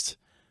optimized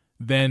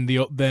than the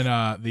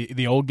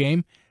old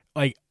game,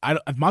 like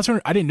Monster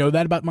Hunter, I didn't know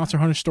that about Monster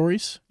Hunter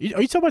Stories.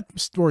 Are you talking about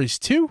Stories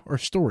 2 or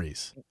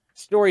Stories?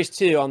 Stories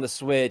 2 on the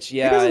Switch.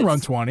 Yeah, it doesn't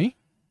run 20.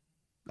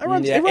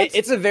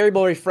 It's a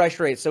variable refresh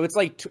rate, so it's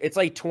like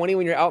 20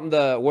 when you're out in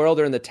the world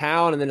or in the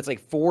town, and then it's like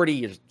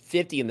 40 or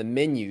 50 in the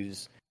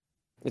menus.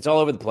 It's all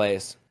over the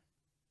place.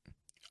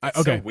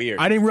 Okay, so weird.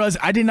 I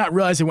did not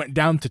realize it went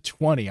down to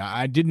 20.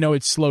 I didn't know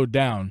it slowed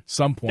down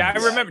some point. Yeah,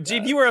 I remember,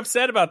 Jeep, you were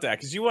upset about that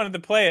because you wanted to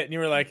play it, and you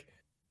were like,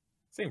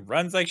 "This thing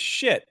runs like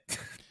shit."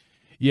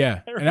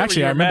 Yeah, and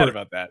actually, I remember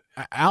about that.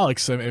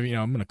 Alex, I'm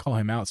going to call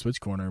him out. Switch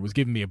Corner was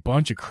giving me a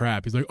bunch of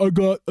crap. He's like, "I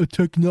got a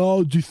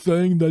technology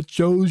thing that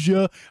shows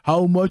you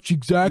how much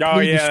exactly." Oh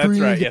yeah, the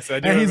screen that's right. Yes, I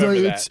do. And he's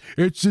remember like, that.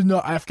 "It's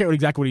enough." I forget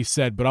exactly what he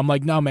said, but I'm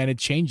like, "No, man, it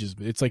changes.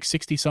 It's like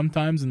 60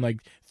 sometimes and like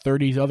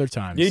 30 other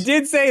times." You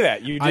did say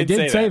that. I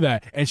did say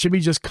that, and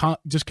Shibby just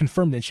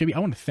confirmed it. Shibby, I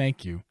want to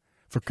thank you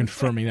for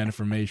confirming that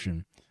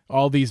information.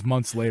 All these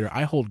months later,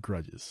 I hold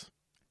grudges.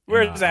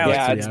 Where's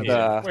Alex?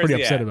 I'm pretty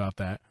upset about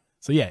that.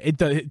 So yeah,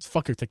 it's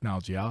fuck your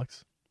technology,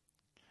 Alex.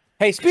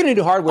 Hey, speaking of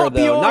new hardware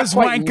though, not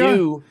quite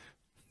new.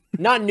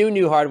 Not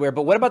new hardware,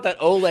 but what about that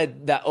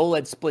OLED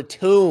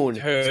Splatoon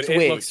Dude, Switch?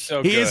 It looks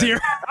so good. He is here.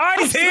 Oh,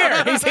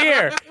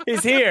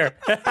 he's here.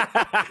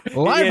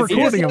 Live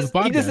recording of the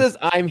podcast. He just says,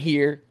 "I'm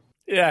here."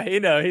 Yeah,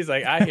 he's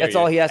like, I hear. That's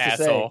all he has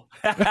asshole.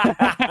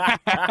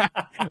 to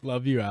say.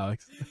 Love you,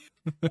 Alex.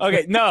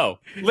 Okay, no,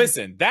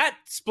 listen, that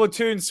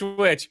Splatoon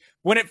Switch,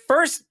 when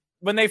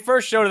they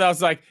first showed it, I was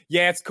like,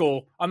 yeah, it's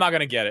cool. I'm not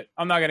gonna get it.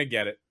 I don't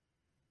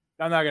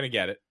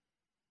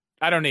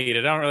need it.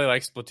 I don't really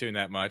like Splatoon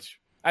that much.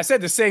 I said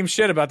the same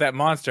shit about that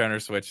Monster Hunter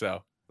Switch, though.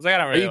 I was like, I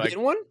don't really like. Are you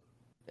getting one?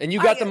 And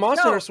you got the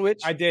Monster Hunter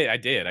Switch? I did.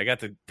 I got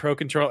the Pro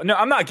Controller. No,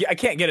 I'm not. I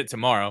can't get it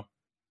tomorrow.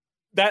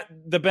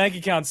 The bank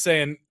account's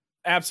saying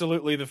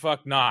absolutely the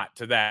fuck not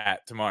to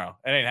that tomorrow.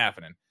 It ain't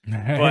happening.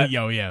 But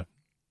yeah.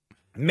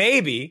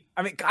 Maybe.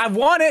 I mean, I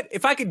want it.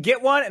 If I could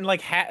get one and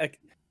I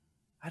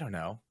don't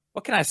know.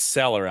 What can I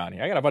sell around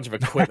here? I got a bunch of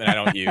equipment I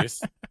don't use.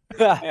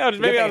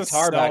 Maybe I'll just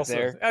sell back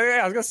there.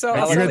 Yeah, I was gonna sell.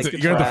 You're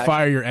gonna have to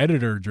fire your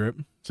editor, Drip,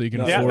 so you can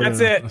afford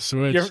a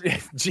Switch.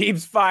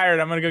 Jeeb's fired.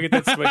 I'm gonna go get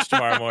that Switch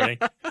tomorrow morning.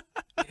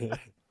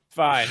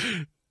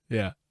 Fine.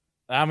 Yeah.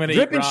 I'm gonna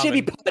Drip eat and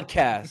ramen. Shitty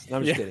podcast. No,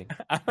 I'm just kidding.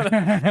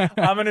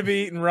 I'm gonna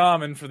be eating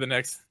ramen for the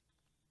next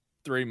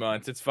 3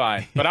 months. It's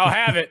fine, but I'll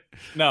have it.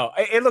 No,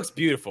 it looks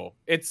beautiful.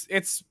 It's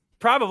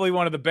probably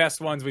one of the best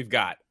ones we've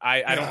got.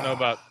 I don't know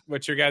about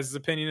what your guys'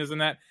 opinion is on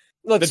that.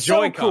 Look, the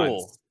Joy-Cons. so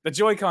cool. The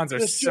Joy-Cons are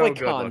so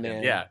good looking.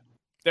 Man. Yeah.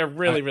 They're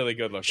really, really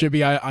good looking. Should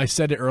be. I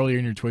said it earlier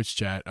in your Twitch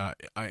chat.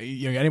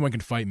 Anyone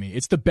can fight me.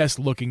 It's the best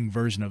looking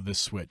version of this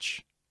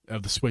Switch,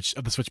 of the Switch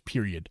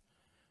period.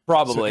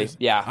 Probably, so,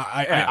 yeah.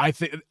 I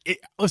think.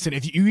 Listen,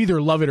 if you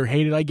either love it or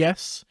hate it, I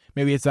guess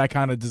maybe it's that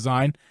kind of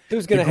design.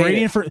 Who's gonna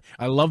hate it?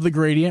 I love the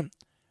gradient.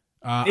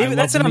 Even,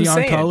 that's what I'm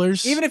saying.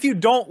 Colors. Even if you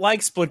don't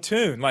like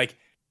Splatoon, like.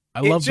 I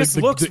love just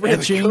looks really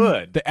etching,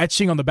 good. The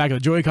etching on the back of the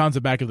Joy-Cons,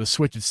 the back of the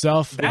Switch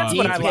itself. That's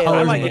what I like.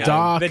 Colors on the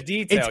dock. The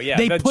detail,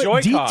 They the put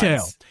Joy-Cons.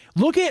 detail.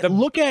 Look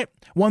at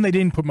one they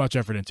didn't put much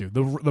effort into.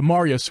 The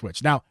Mario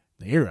Switch. Now,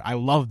 here, I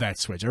love that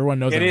Switch. Everyone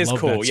knows I love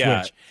that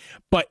Switch.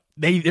 But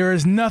there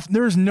is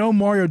no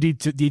Mario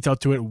detail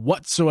to it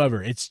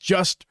whatsoever. It's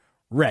just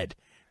red.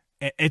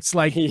 It's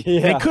like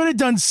they could have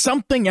done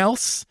something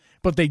else,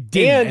 but they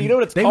didn't. And you know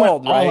what it's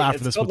called, right?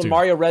 It's called the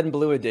Mario Red and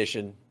Blue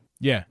Edition.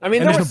 Yeah, I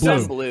mean, there's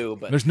no blue,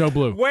 but there's no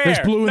blue. Where? There's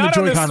blue in the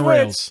Joy-Con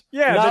rails.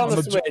 Yeah, not on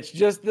the Switch,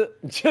 just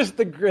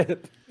the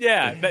grip.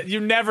 Yeah, that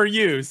you never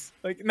use.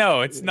 Like,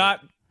 no, it's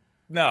not.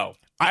 No,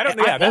 I don't.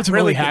 I'm that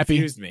really happy.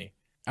 Confused me.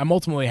 I'm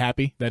ultimately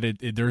happy that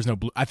there is no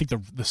blue. I think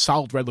the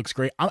solid red looks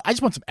great. I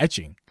just want some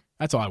etching.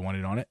 That's all I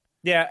wanted on it.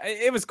 Yeah,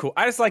 it was cool.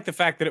 I just like the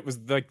fact that it was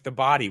like the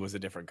body was a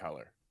different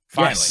color.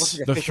 Finally, yes,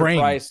 like the frame.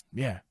 Price,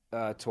 yeah,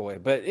 toy,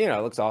 but it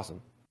looks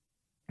awesome.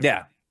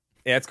 Yeah,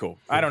 it's cool.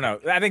 I don't know.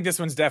 I think this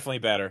one's definitely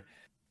better.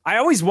 I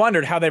always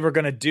wondered how they were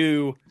going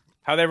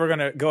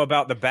to go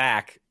about the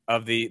back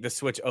of the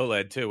Switch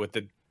OLED too. With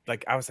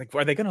I was like,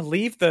 are they going to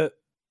leave the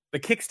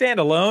kickstand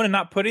alone and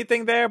not put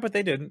anything there? But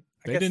they didn't.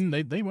 They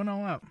didn't. They went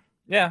all out.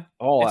 Yeah,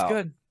 it's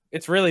good.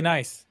 It's really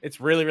nice.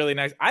 It's really, really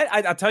nice.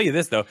 I'll tell you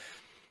this though,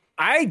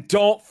 I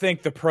don't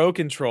think the Pro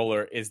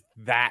Controller is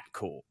that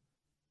cool.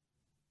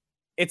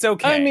 It's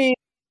okay. I mean,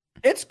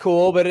 it's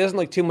cool, but it doesn't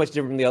look too much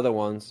different from the other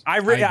ones. I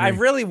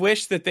really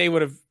wish that they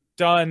would have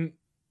done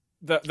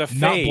the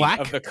fade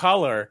of the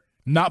color,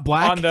 not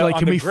black, on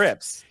the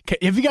grips.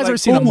 Have you guys ever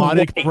seen a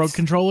modded Pro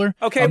Controller?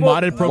 Okay,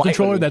 modded Pro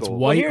Controller that's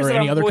white or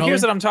any other color.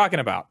 Here's what I'm talking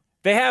about.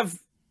 They have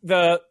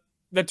the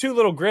two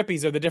little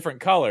grippies are the different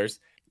colors.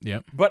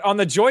 Yep. But on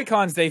the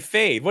Joy-Cons they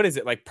fade. What is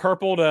it, like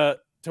purple to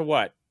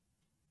what?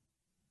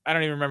 I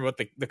don't even remember what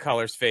the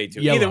colors fade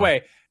to. Yellow. Either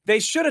way, they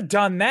should have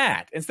done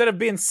that instead of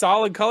being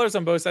solid colors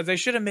on both sides. They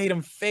should have made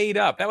them fade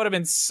up. That would have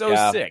been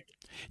so sick.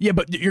 Yeah,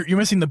 but you're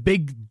missing the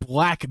big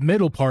black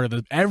middle part of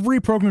it. Every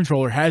Pro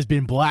Controller has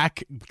been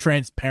black,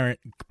 transparent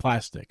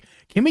plastic.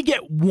 Can we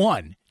get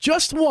one,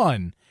 just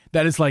one,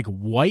 that is like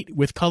white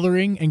with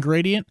coloring and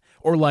gradient,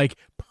 or like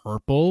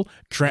purple?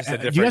 Do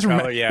you guys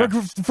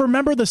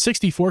remember the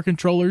 64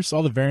 controllers?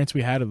 All the variants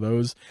we had of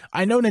those.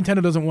 I know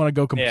Nintendo doesn't want to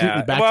go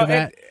completely back to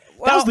that.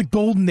 That was the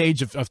golden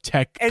age of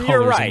tech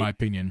colors, in my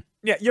opinion.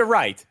 Yeah, you're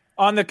right.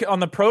 On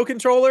the Pro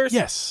Controllers,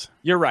 yes,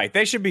 you're right.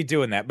 They should be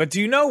doing that. But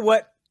do you know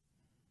what?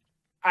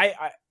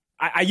 I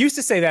used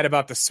to say that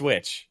about the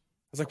Switch.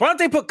 I was like, why don't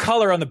they put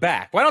color on the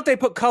back? Why don't they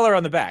put color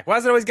on the back? Why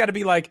does it always got to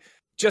be like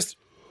just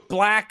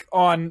black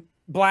on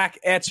black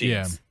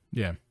etchings?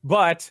 Yeah.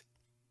 But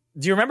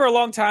do you remember a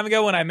long time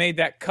ago when I made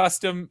that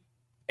custom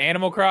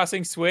Animal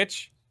Crossing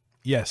Switch?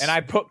 Yes. And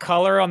I put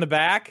color on the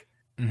back?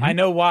 Mm-hmm. I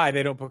know why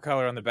they don't put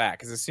color on the back.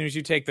 Because as soon as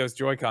you take those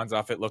Joy-Cons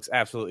off, it looks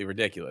absolutely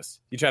ridiculous.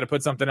 You try to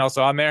put something else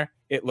on there,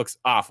 it looks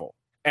awful.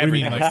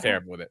 Everything looks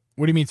terrible with it.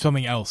 What do you mean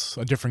something else?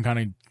 A different kind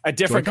of a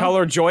different Joy-Con?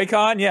 Color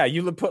Joy-Con? Yeah,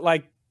 you put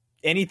like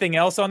anything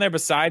else on there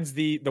besides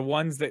the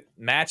ones that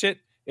match it.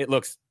 It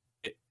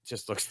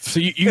just looks. So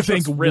you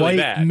think really white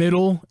bad.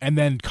 Middle and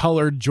then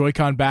colored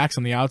Joy-Con backs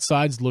on the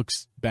outsides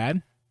looks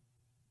bad?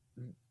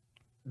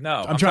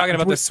 No, I'm talking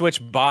about the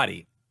Switch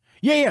body.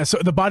 Yeah. So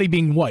the body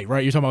being white,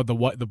 right? You're talking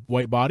about the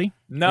white body?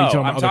 No,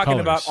 I'm talking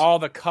about all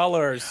the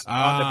colors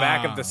on the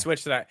back of the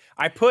Switch that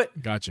I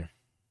put. Gotcha.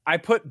 I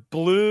put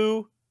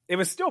blue. It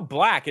was still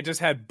black. It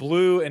just had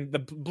blue and the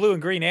blue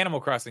and green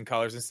Animal Crossing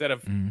colors instead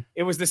of.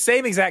 It was the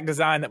same exact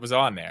design that was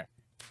on there.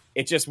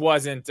 It just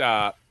wasn't.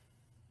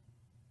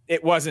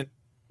 It wasn't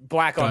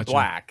black on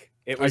black.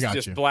 It was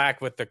just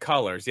black with the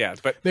colors. Yeah,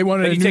 but they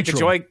wanted you take the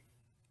Joy.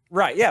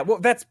 Right. Yeah. Well,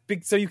 that's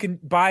big. So you can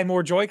buy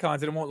more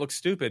Joy-Cons and it won't look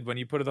stupid when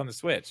you put it on the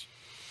Switch.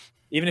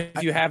 Even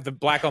if you have the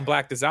black on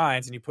black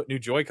designs and you put new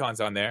Joy-Cons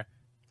on there,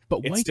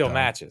 but it still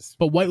matches.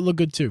 But white look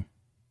good too.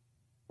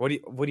 What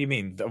do you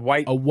mean? The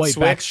white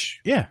Switch?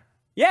 Yeah,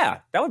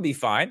 that would be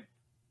fine.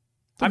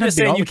 I'm just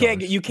saying you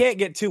can't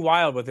get too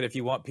wild with it if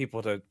you want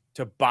people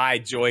to buy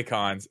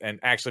Joy-Cons and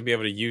actually be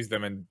able to use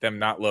them and them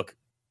not look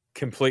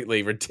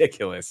completely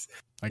ridiculous.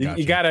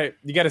 You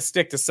gotta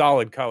stick to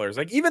solid colors.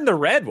 Like even the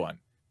red one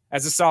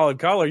as a solid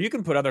color, you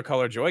can put other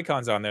color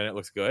Joy-Cons on there and it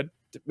looks good.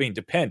 I mean,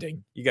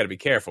 depending, you got to be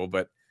careful,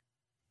 but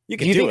you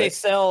can do it.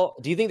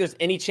 Do you think there's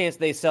any chance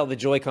they sell the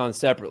Joy-Cons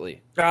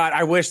separately? God,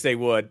 I wish they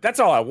would.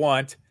 That's all I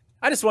want.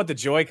 I just want the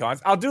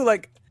Joy-Cons. I'll do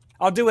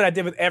what I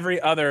did with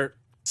every other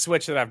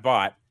Switch that I've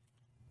bought.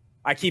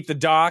 I keep the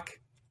dock,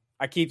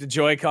 I keep the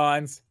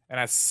Joy-Cons, and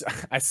I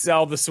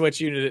sell the Switch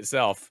unit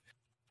itself.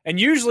 And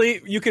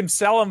usually you can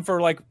sell them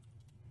for like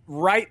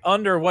right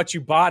under what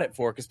you bought it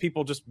for because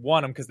people just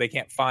want them because they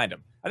can't find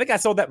them. I think I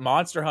sold that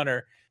Monster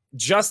Hunter,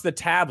 just the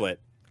tablet,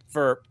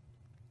 for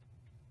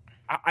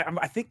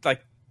I think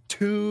like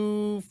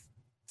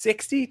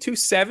 260,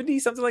 270,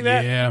 something like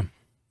that.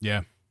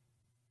 Yeah.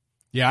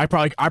 I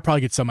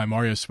probably could sell my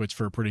Mario Switch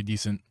for a pretty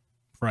decent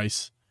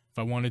price if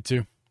I wanted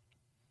to.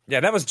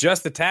 Yeah, that was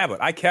just the tablet.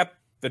 I kept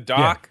the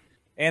dock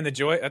and the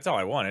Joy. That's all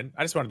I wanted.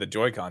 I just wanted the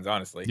Joy-Cons,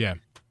 honestly. Yeah.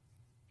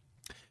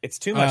 It's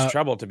too much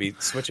trouble to be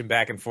switching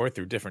back and forth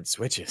through different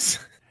switches.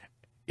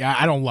 Yeah,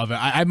 I don't love it.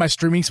 I have my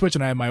streaming Switch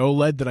and I have my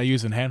OLED that I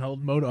use in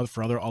handheld mode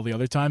for all the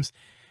other times.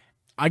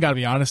 I gotta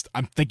be honest,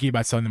 I'm thinking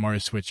about selling the Mario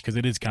Switch because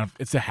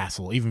it's a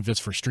hassle, even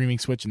just for streaming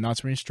Switch and not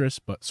streaming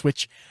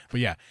Switch. But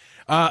yeah,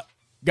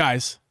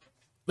 guys,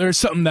 there's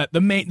something that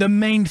the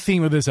main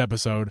theme of this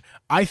episode.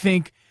 I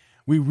think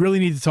we really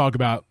need to talk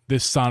about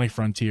this Sonic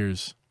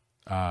Frontiers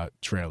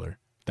trailer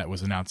that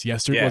was announced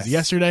yesterday. Yes. Was it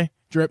yesterday,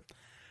 Drip?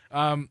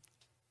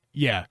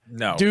 Yeah.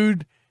 No.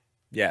 Dude.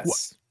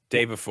 Yes.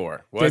 Day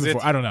before.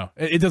 I don't know.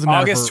 It doesn't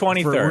matter. August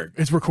 23rd.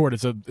 It's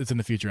recorded, so it's in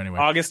the future anyway.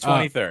 August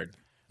 23rd.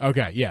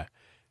 Okay, yeah.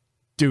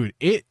 Dude,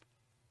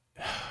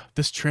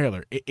 this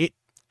trailer, I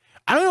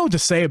don't know what to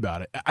say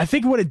about it. I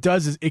think what it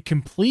does is it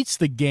completes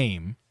the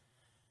game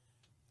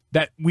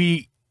that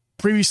we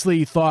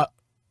previously thought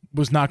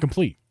was not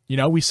complete. You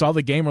know, we saw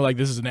the game, we're like,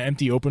 this is an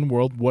empty open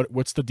world.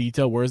 What's the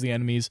detail? Where's the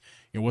enemies?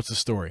 What's the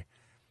story?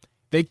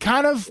 They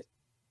kind of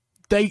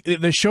they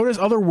showed us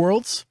other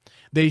worlds.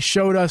 They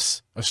showed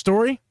us a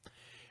story.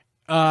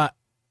 I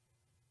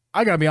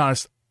gotta be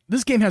honest,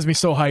 this game has me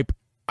so hype.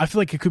 I feel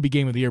like it could be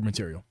Game of the Year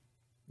material.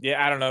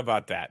 Yeah, I don't know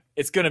about that.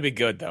 It's gonna be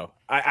good though.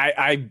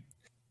 I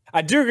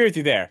do agree with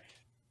you there.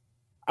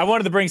 I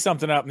wanted to bring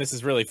something up, and this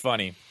is really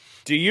funny.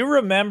 Do you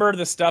remember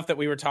the stuff that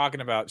we were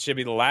talking about,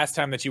 Shibby, the last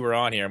time that you were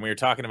on here, and we were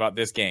talking about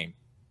this game?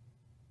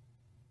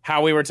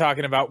 How we were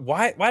talking about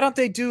why don't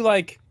they do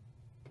like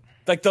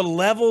the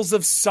levels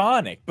of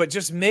Sonic, but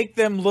just make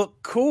them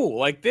look cool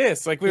like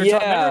this? Like we were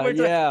talking.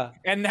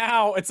 And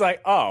now it's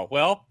like, oh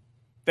well,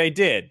 they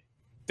did.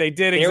 They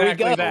did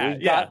exactly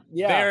that.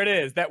 There it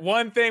is. That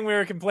one thing we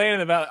were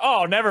complaining about.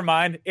 Oh, never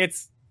mind.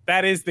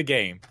 That is the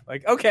game.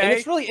 Like, okay. And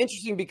it's really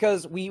interesting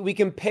because we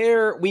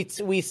compare.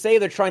 We say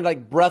they're trying to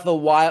like Breath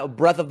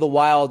of the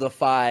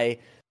Wild-ify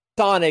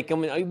Sonic. I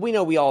mean, we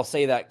know we all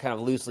say that kind of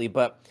loosely,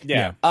 but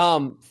yeah.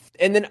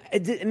 And then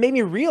it made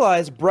me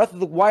realize Breath of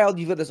the Wild,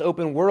 you've got this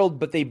open world,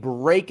 but they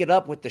break it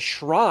up with the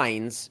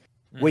shrines,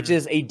 which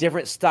is a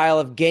different style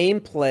of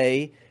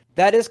gameplay.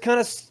 That is kind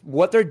of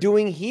what they're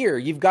doing here.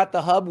 You've got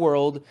the hub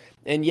world,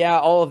 and yeah,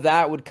 all of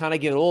that would kind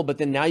of get old, but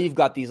then now you've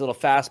got these little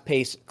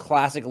fast-paced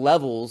classic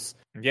levels.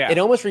 Yeah. It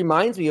almost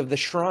reminds me of the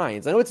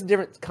shrines. I know it's a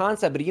different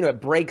concept, but it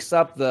breaks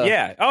up the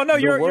Yeah. Oh no,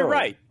 you're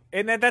right.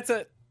 And that's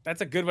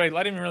a good way. I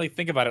didn't even really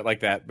think about it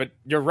like that, but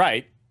you're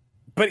right.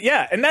 But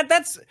yeah, and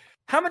that's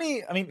how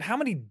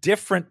many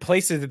different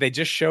places did they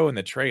just show in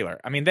the trailer?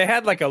 I mean, they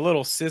had like a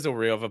little sizzle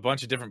reel of a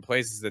bunch of different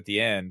places at the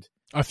end.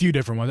 A few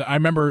different ones. I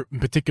remember in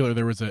particular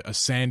there was a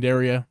sand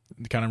area,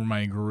 kind of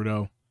reminding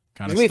Gerudo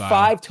kind of style. There's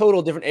 5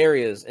 total different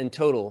areas in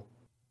total.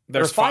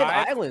 There's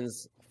 5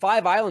 islands.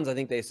 5 islands, I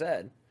think they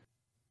said.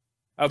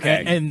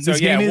 Okay, and so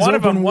this game is one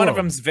open of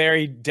them's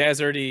very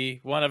deserty.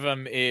 One of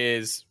them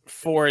is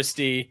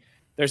foresty.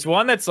 There's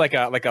one that's like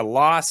a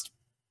lost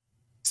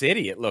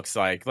city. It looks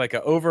like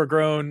an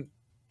overgrown,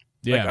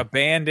 like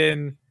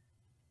abandoned.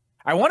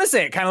 I want to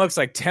say it kind of looks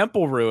like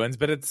temple ruins,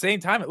 but at the same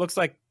time, it looks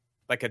like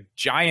a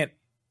giant.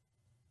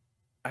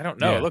 I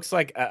don't know. Yeah. It looks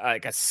like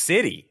a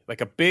city,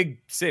 like a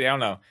big city. I don't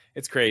know.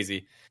 It's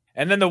crazy.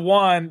 And then the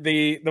one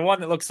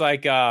that looks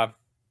like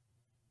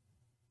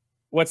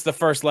what's the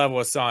first level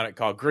of Sonic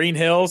called? Green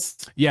Hills?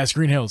 Yes,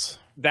 Green Hills.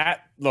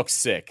 That looks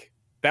sick.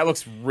 That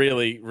looks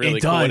really, really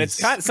it cool. Does. And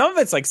it's some of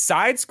it's like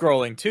side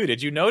scrolling too.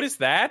 Did you notice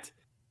that?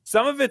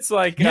 Some of it's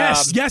like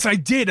yes, I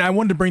did. I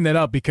wanted to bring that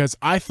up because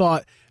I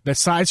thought that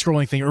side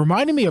scrolling thing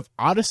reminded me of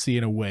Odyssey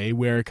in a way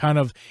where it kind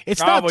of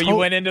you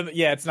went into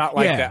it's not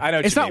like that. I know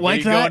it's not like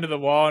you that. go into the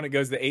wall and it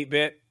goes to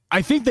 8-bit.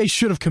 I think they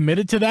should have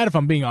committed to that. If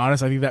I'm being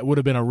honest, I think that would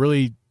have been a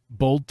really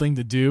bold thing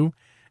to do,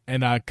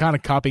 and kind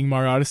of copying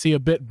Mario Odyssey a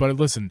bit. But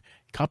listen,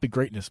 copy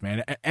greatness,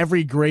 man.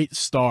 Every great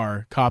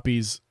star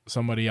copies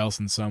somebody else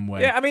in some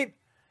way. Yeah, I mean,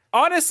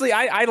 honestly,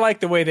 I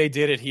like the way they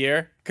did it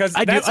here because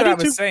that's what I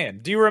was saying.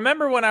 Do you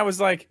remember when I was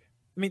like,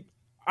 I mean,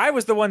 I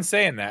was the one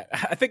saying that.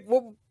 I think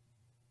what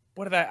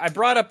did I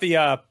brought up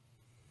the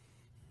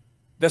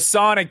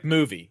Sonic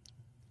movie.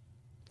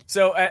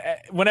 So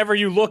whenever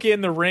you look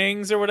in the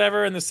rings or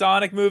whatever in the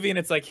Sonic movie and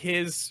it's like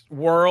his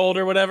world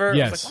or whatever,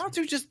 yes. It's like, why don't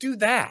you just do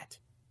that?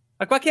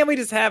 Like, why can't we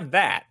just have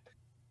that?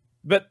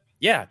 But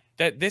yeah,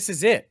 this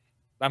is it.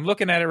 I'm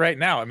looking at it right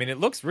now. I mean,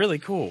 it looks really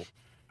cool.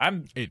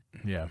 It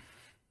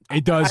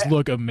does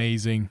look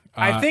amazing.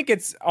 I think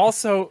it's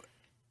also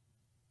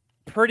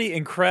pretty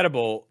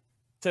incredible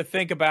to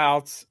think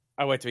about.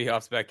 I'll wait till he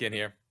hops back in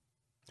here.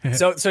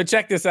 So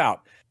check this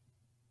out.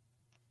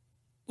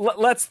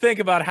 Let's think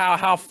about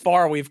how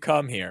far we've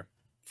come here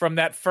from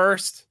that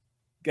first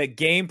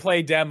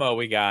gameplay demo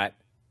we got,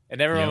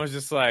 and everyone was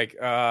just like,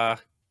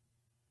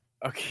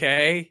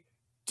 okay,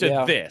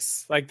 to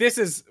this. Like, this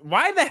is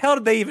why the hell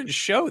did they even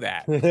show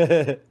that?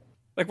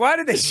 Like, why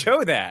did they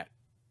show that?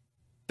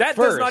 That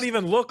does not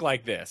even look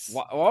like this.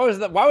 Why was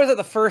that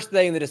the first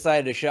thing they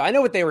decided to show? I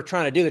know what they were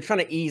trying to do. They're trying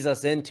to ease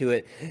us into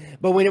it.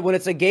 But when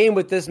it's a game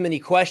with this many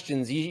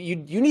questions, you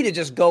need to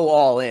just go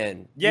all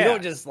in. Yeah. You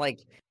don't just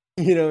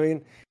you know what I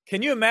mean?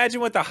 Can you imagine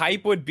what the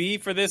hype would be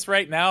for this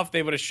right now if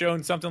they would have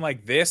shown something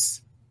like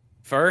this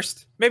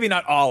first? Maybe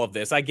not all of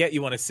this. I get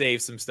you want to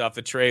save some stuff,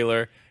 the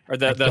trailer or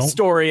the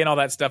story and all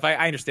that stuff.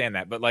 I understand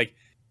that. But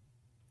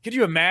could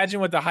you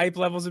imagine what the hype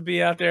levels would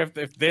be out there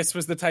if this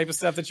was the type of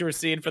stuff that you were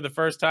seeing for the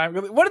first time?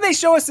 What did they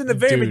show us in the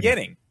very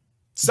beginning?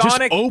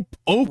 Sonic just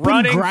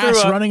open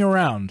grass running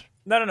around.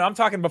 No. I'm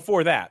talking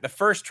before that. The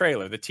first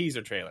trailer, the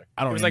teaser trailer.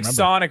 I don't It was remember.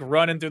 Sonic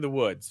running through the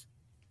woods.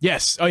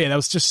 Yes. Oh, yeah. That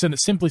was just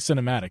simply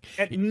cinematic.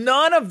 And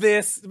none of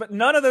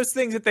those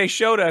things that they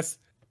showed us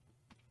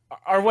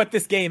are what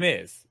this game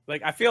is.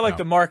 I feel like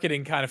the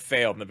marketing kind of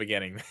failed in the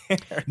beginning.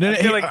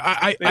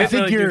 I think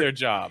really do their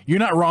job. You're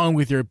not wrong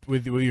with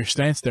your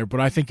stance there,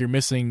 but I think you're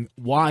missing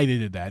why they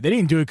did that. They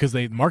didn't do it because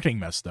the marketing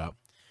messed up.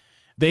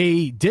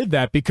 They did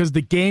that because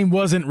the game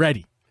wasn't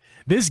ready.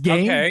 This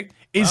game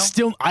is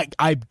still.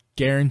 I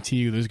guarantee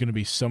you, there's going to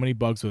be so many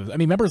bugs with it. I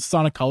mean, remember the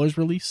Sonic Colors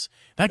release?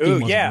 That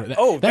game wasn't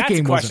ready. That's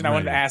the question I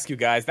wanted to ask you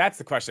guys. That's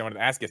the question I wanted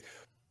to ask is,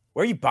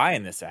 where are you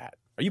buying this at?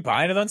 Are you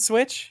buying it on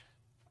Switch?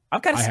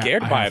 I'm kind of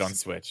scared to buy it on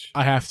Switch.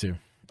 I have to.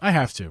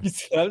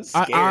 I'm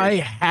scared. I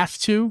have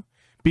to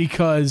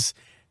because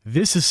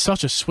this is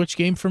such a Switch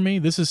game for me.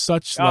 This is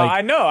such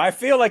I know. I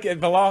feel like it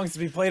belongs to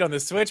be played on the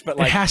Switch, but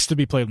it has to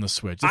be played on the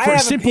Switch. For a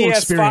simple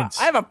experience.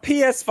 I have a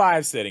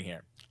PS5 sitting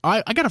here.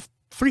 I got a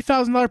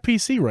 $3,000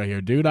 PC right here,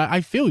 dude.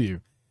 I feel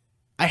you.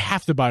 I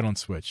have to buy it on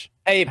Switch.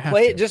 Hey,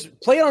 play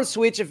it on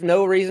Switch if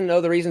no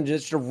other reason,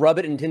 just to rub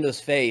it in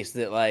Nintendo's face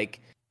that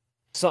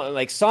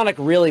Sonic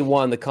really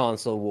won the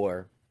console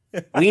war.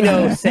 We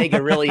know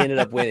Sega really ended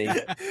up winning.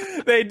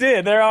 They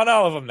did. They're on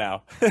all of them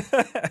now.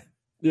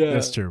 Yeah,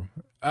 that's true.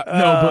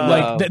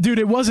 No, but dude,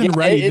 it wasn't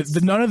ready.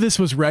 None of this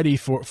was ready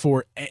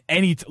for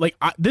any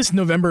this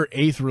November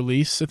 8th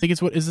release. I think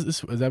it's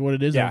is that what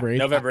it is? Yeah,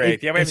 November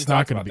 8th. Yeah, we haven't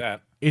talked about that.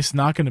 It's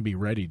not going to be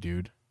ready,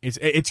 dude. It's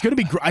going to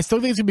be. I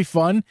still think it's going to be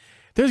fun.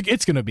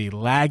 It's going to be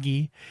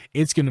laggy.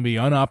 It's going to be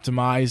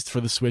unoptimized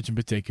for the Switch in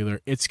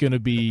particular. It's going to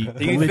be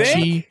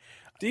glitchy.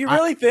 Do you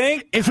really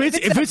think? If it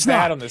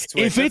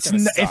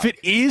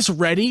is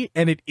ready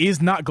and it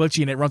is not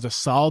glitchy and it runs a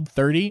solid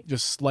 30,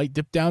 just slight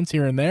dip downs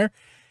here and there,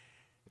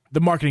 the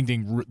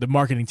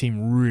marketing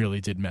team really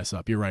did mess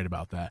up. You're right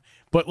about that.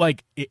 But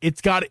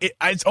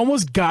it's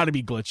almost got to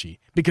be glitchy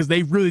because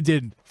they really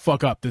did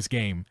fuck up this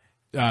game.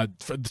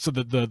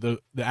 The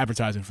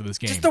advertising for this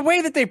game, just the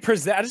way that they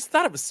present, I just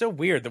thought it was so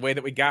weird the way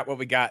that we got what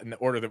we got in the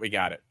order that we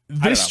got it.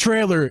 This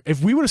trailer,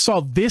 if we would have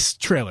saw this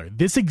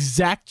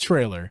exact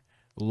trailer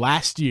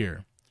last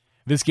year,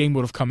 this game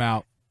would have come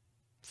out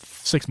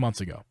 6 months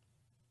ago.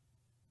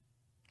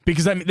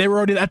 Because they were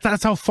already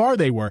that's how far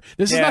they were.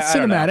 This is not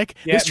cinematic.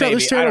 This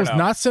trailer is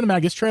not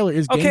cinematic. This trailer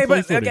is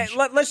gameplay footage.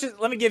 Let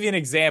me give you an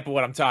example of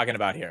what I'm talking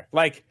about here.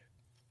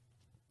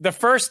 The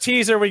first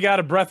teaser we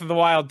got of Breath of the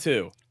Wild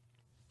 2.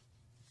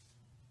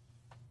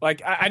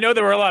 I know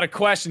there were a lot of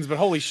questions, but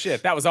holy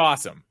shit, that was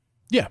awesome.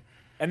 Yeah.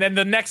 And then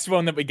the next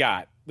one that we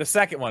got, the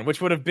second one,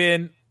 which would have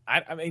been,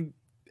 I mean,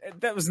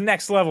 that was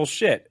next level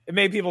shit. It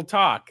made people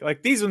talk.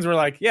 These ones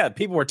were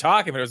people were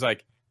talking, but it was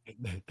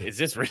is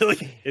this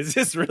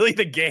really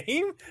the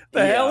game?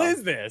 The hell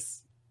is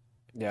this?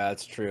 Yeah,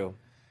 that's true.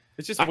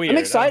 It's just weird. I'm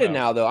excited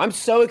now, though. I'm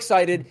so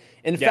excited.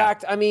 In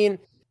fact, I mean,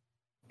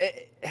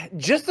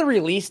 just the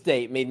release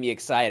date made me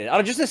excited.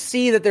 Just to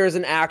see that there's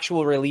an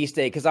actual release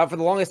date, because for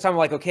the longest time, I'm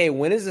like, okay,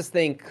 when is this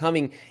thing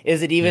coming?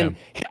 Is it even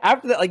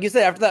after that? Like you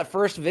said, after that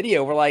first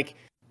video, we're like,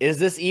 is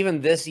this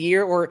even this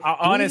year? Or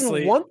honestly, do we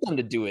even want them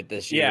to do it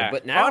this year? Yeah,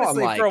 but now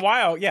honestly, I'm like, for a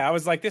while, I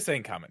was like, this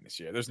ain't coming this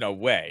year. There's no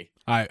way.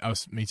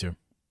 Me too.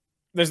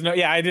 There's no,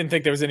 I didn't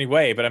think there was any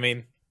way, but I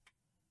mean,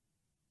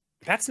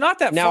 that's not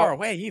that far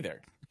away either.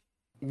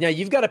 Now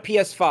you've got a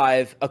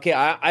PS5. Okay,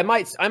 I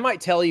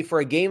might tell you, for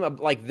a game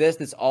like this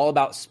that's all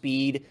about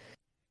speed,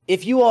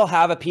 if you all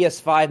have a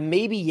PS5,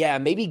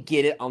 maybe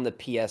get it on the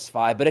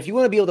PS5. But if you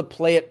want to be able to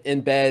play it in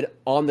bed,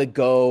 on the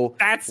go,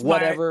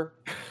 whatever.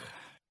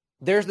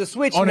 There's the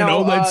Switch on an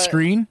OLED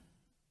screen.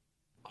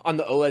 On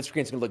the OLED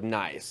screen, it's gonna look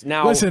nice.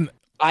 Now, listen,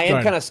 I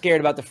am kind of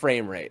scared about the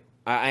frame rate.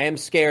 I am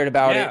scared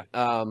about it.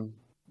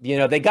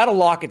 They got to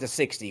lock it to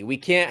 60. We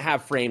can't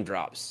have frame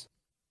drops.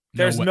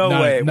 There's no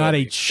way. Not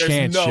a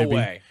chance. No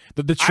way.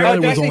 The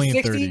trailer was only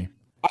in 30.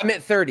 I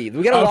meant 30.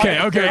 We got to lock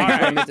it. Okay.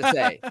 I meant to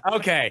say.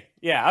 Okay.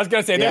 Yeah, I was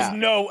gonna say there's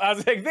no. I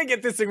was like, they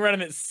get this thing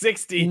running at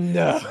 60.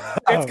 No,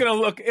 it's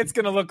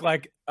gonna look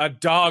like a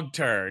dog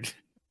turd.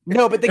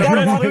 No, but they got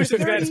to lock it to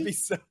 30.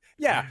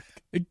 Yeah.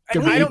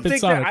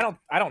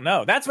 I don't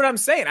know. That's what I'm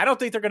saying. I don't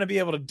think they're going to be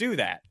able to do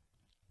that.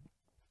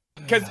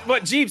 Because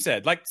what Jeep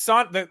said,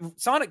 the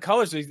Sonic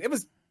Colors, it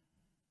was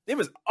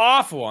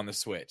awful on the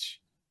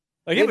Switch.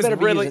 Like it was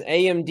really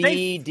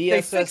AMD,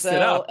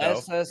 DSSL,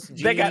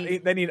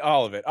 SSG. They need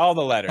all of it, all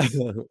the letters,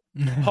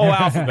 whole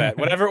alphabet,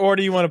 whatever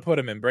order you want to put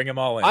them in. Bring them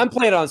all in. I'm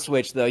playing on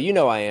Switch though. You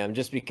know I am,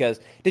 just because.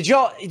 Did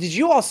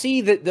you all see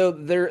that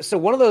there? So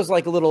one of those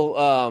like little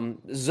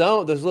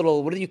zone, those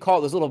little, what do you call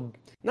it? Those little,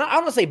 not, I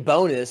don't want to say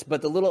bonus,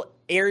 but the little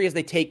areas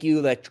they take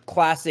you, like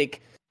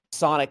classic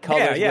Sonic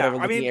colors, whatever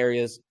looking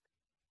areas.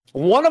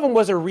 One of them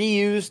was a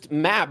reused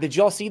map. Did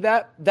y'all see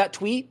that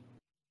tweet?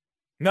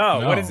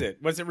 No, what is it?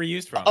 What's it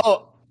reused from?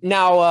 Oh,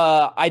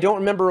 now I don't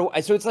remember.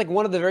 So it's like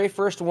one of the very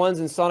first ones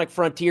in Sonic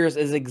Frontiers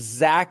is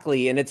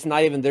exactly, and it's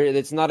not even there.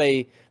 It's not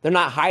they're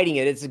not hiding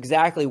it. It's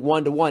exactly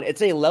 1-to-1.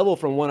 It's a level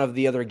from one of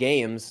the other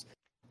games,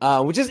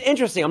 which is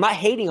interesting. I'm not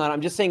hating on it.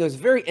 I'm just saying it was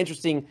very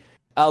interesting.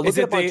 Look it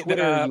up on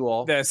Twitter, you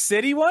all. The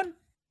city one?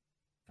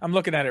 I'm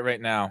looking at it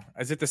right now.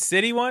 Is it the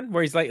city one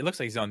where he's like? It looks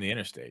like he's on the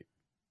interstate.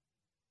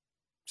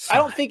 I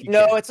don't think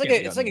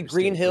it's like a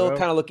Green Hill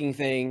kind of looking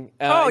thing.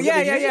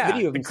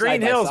 The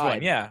Green Hills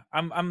one. Yeah,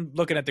 I'm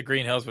looking at the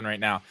Green Hills one right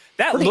now.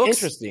 That looks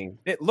interesting.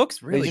 It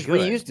looks really good.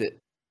 They just reused it.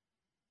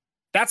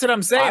 That's what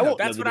I'm saying.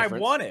 That's what I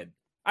wanted.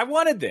 I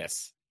wanted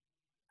this.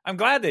 I'm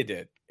glad they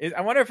did.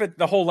 I wonder if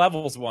the whole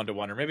level is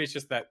 1-to-1, or maybe it's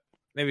just that.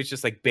 Maybe it's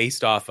just like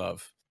based off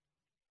of.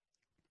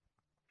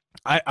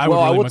 I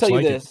will tell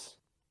you this.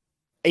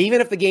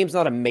 Even if the game's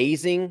not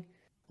amazing,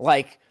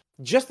 like.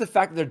 Just the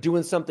fact that they're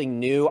doing something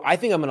new, I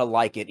think I'm going to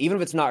like it. Even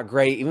if it's not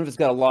great, even if it's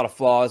got a lot of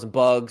flaws and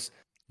bugs.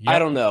 Yep. I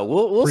don't know.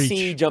 We'll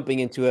see jumping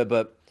into it,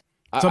 but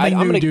something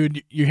new,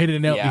 dude. You hit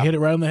it. Yeah. You hit it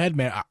right on the head,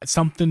 man.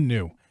 Something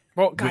new.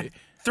 Well, God,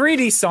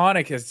 3D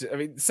Sonic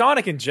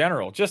Sonic in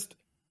general,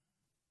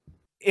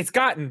 it's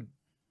gotten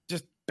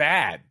just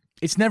bad.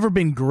 It's never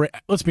been great.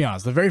 Let's be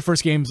honest. The very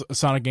first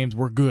Sonic games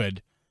were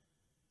good.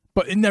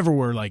 But it never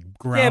were like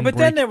groundbreaking. Yeah, but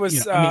then there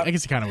was. I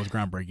guess it kind of was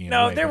groundbreaking.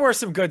 No, there were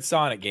some good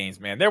Sonic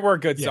games, man. There were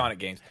good Sonic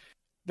games.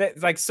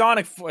 Like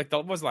Sonic,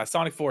 what was the last?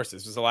 Sonic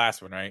Forces was the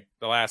last one, right?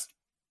 The last.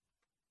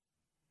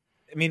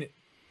 I mean,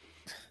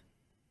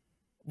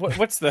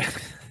 what's the?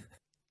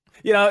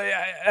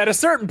 At a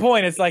certain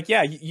point, it's like,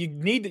 you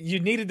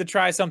needed to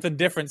try something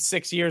different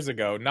 6 years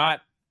ago,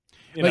 not.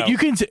 You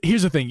can.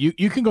 Here's the thing: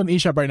 you can go in the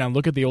eShop right now and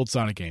look at the old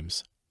Sonic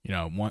games.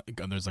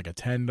 There's like a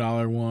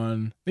 $10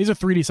 one. These are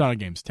 3D Sonic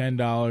games, $10,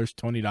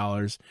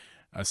 $20.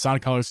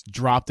 Sonic Colors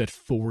dropped at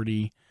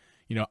 $40.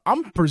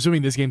 I'm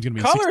presuming this game's gonna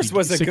be Colors 60,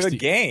 was a 60. good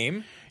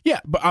game. Yeah,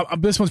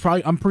 but this one's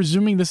probably. I'm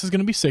presuming this is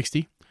gonna be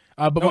 60.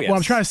 What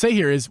I'm trying to say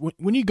here is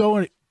when you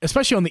go,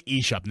 especially on the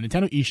eShop, the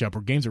Nintendo eShop,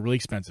 where games are really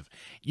expensive,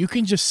 you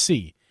can just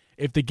see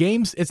if the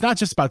games. It's not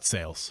just about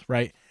sales,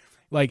 right?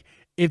 Like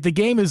if the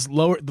game is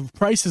lower, the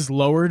price is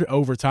lowered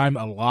over time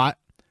a lot.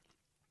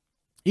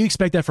 You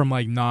expect that from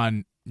like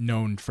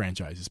known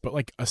franchises, but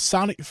like a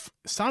Sonic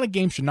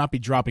game should not be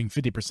dropping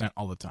 50%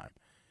 all the time.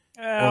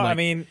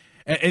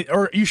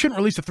 Or you shouldn't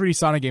release a 3D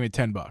Sonic game at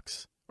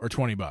 $10 or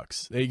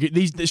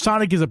 $20.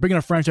 Sonic is a big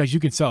enough franchise you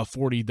can sell a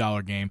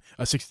 $40 game,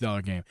 a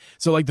 $60 game.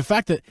 So like the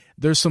fact that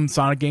there's some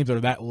Sonic games that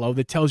are that low,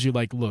 that tells you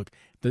like, look,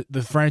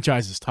 the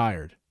franchise is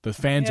tired. The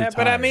fans are tired.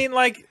 But I mean,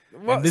 like,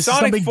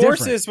 Sonic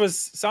Forces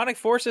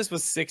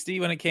was 60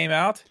 when it came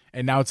out,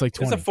 and now it's like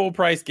 20. It's a full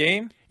price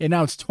game, and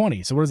now it's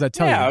 20. So what does that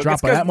tell you?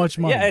 Drop by that much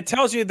money. Yeah, it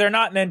tells you they're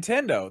not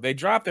Nintendo. They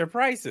drop their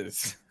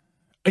prices.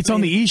 It's on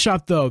the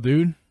eShop though,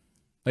 dude.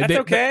 Like, that's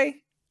okay.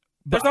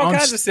 There's all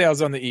kinds of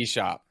sales on the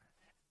eShop.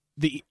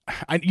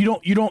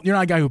 You're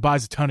not a guy who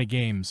buys a ton of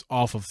games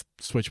off of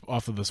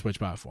the Switch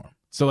platform.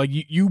 So like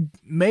you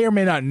may or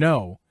may not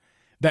know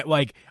that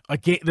like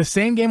the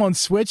same game on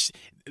Switch,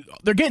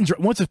 they're getting,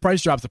 once the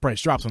price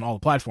drops on all the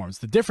platforms.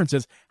 The difference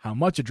is how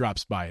much it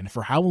drops by and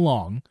for how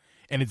long,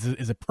 and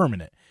is it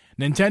permanent.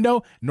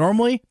 Nintendo,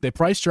 normally the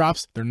price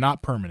drops, they're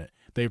not permanent.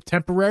 They're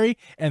temporary,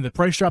 and the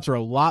price drops are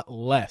a lot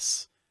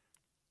less.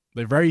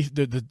 They're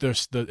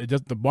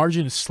the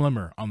margin is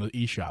slimmer on the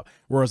eShop,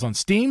 whereas on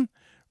Steam,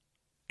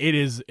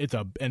 it's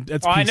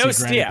PC, I know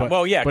Steam.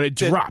 But it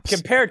drops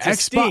compared to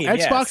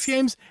Xbox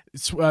games,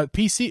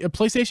 PC,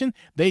 PlayStation.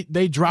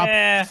 They drop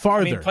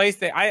farther. I mean,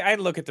 PlayStation. I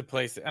look at the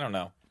PlayStation. I don't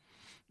know.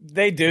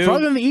 They do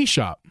farther than the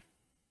eShop.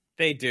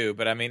 They do,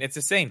 but I mean, it's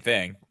the same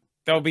thing.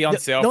 They'll be on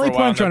sale for a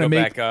while and they'll go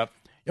back up.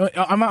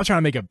 I'm not trying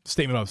to make a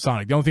statement about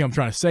Sonic. The only thing I'm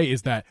trying to say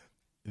is that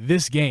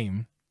this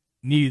game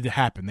needed to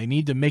happen. They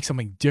need to make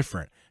something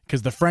different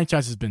because the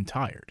franchise has been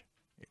tired.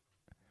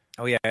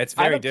 Oh yeah, it's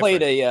very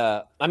different.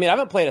 I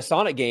haven't played a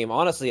Sonic game.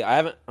 Honestly,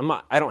 I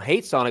don't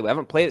hate Sonic, but I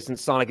haven't played it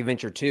since Sonic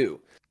Adventure 2.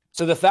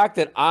 So the fact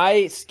that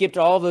I skipped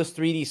all those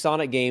 3D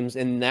Sonic games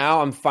and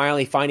now I'm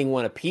finally finding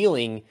one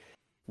appealing,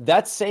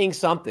 that's saying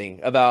something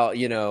about,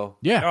 Yeah.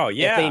 Oh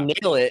yeah. If they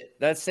nail it,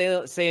 that's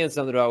saying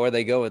something about where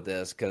they go with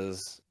this.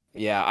 Because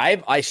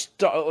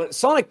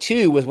Sonic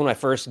 2 was one of my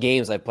first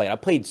games I played. I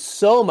played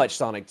so much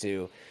Sonic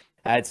 2.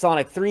 I had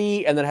Sonic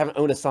 3, and then I haven't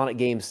owned a Sonic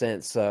game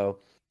since. So.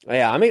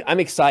 Yeah, I'm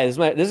excited.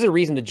 This is a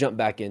reason to jump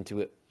back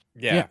into it.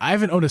 Yeah, I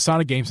haven't owned a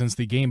Sonic game since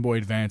the Game Boy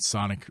Advance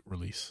Sonic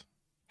release.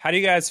 How do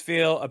you guys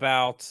feel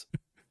about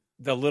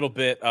the little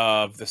bit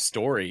of the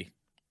story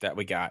that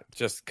we got.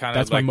 Just kind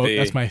of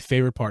that's my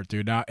favorite part,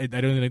 dude. Not I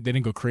don't think they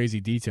didn't go crazy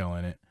detail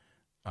in it.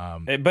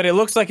 But it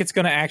looks like it's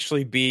going to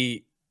actually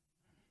be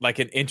like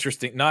an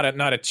interesting, not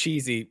a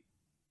cheesy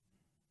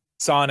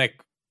Sonic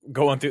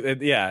going through.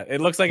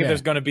 It looks like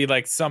there's going to be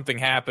like something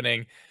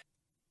happening.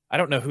 I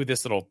don't know who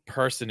this little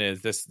person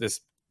is. This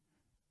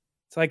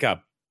it's like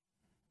a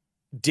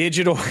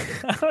digital.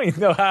 I don't even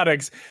know how to.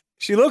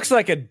 She looks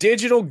like a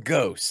digital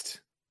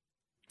ghost.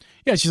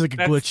 Yeah, she's like a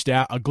glitched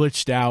out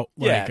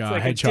like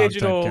hedgehog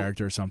type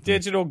character or something.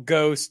 Digital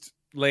ghost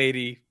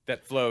lady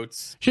that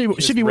floats.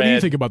 Shibby, what do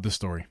you think about this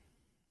story?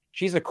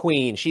 She's a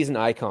queen. She's an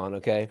icon.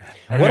 Okay.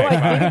 What do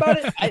I think about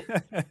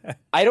it?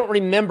 I don't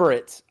remember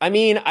it. I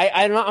mean,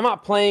 I'm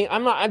not playing.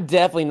 I'm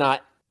definitely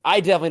not.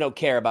 I definitely don't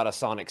care about a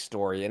Sonic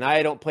story, and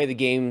I don't play the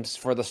games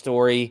for the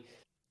story.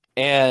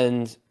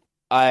 And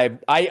I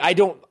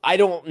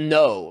don't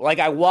know. Like,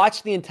 I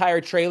watched the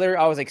entire trailer.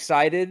 I was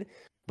excited,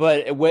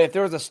 but if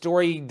there was a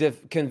story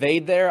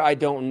conveyed there, I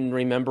don't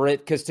remember it,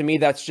 because to me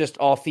that's just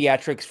all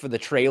theatrics for the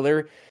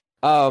trailer.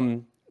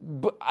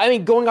 But I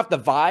mean, going off the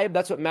vibe,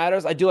 that's what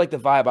matters. I do like the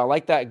vibe. I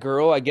like that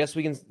girl. I guess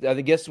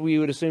we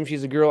would assume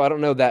she's a girl. I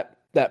don't know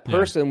that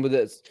person with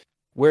this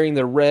wearing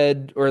the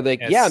red, or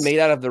made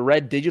out of the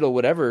red digital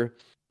whatever.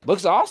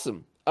 Looks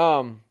awesome.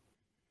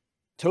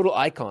 Total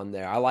icon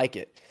there. I like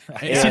it.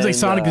 It seems like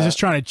Sonic is just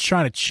trying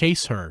to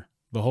chase her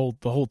the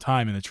whole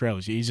time in the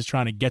trailers. He's just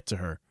trying to get to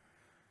her.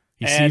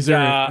 He sees her,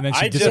 and then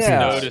she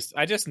disappears.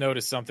 I just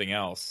noticed something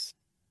else.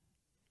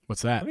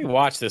 What's that? Let me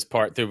watch this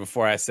part through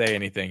before I say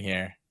anything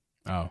here.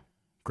 Oh,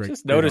 great.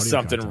 Just noticed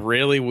something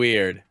really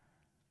weird.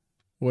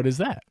 What is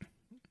that?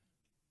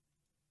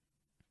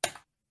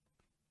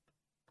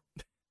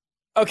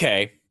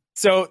 Okay,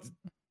 so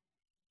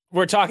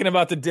we're talking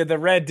about the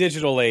red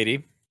digital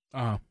lady.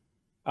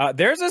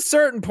 There's a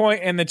certain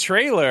point in the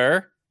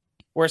trailer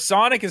where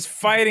Sonic is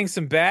fighting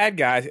some bad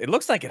guys. It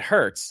looks like it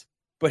hurts,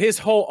 but his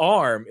whole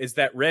arm is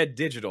that red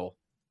digital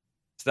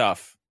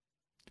stuff.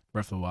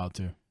 Breath of the Wild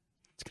too.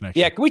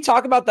 Connection. Yeah, can we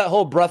talk about that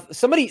whole breath?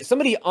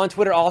 Somebody on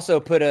Twitter also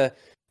put a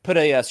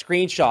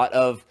screenshot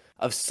of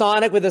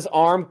Sonic with his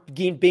arm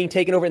being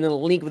taken over, and then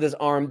Link with his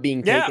arm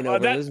being taken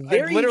over. It was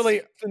very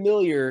literally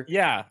familiar.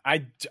 Yeah,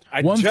 I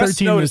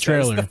 113 in the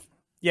trailer.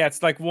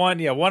 It's like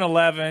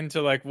 111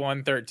 to like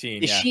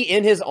 113. Is she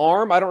in his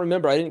arm? I don't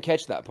remember. I didn't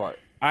catch that part.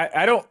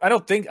 I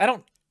don't think.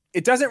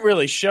 It doesn't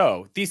really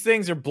show. These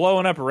things are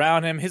blowing up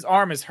around him. His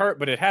arm is hurt,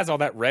 but it has all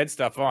that red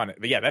stuff on it.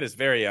 But yeah, that is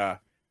very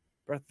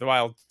Breath of the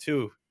Wild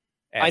 2.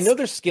 I know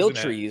there's skill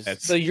trees,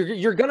 so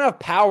you're gonna have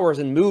powers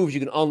and moves you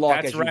can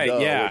unlock as you go.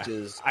 Yeah,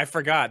 I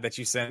forgot that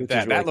you sent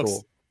that. That looks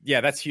cool.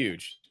 Yeah, that's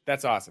huge.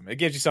 That's awesome. It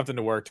gives you something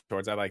to work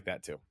towards. I like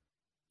that too.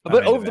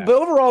 But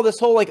overall, this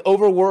whole like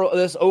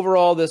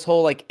this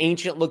whole like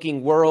ancient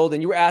looking world,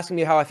 and you were asking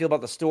me how I feel about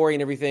the story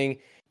and everything.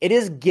 It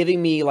is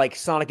giving me like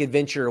Sonic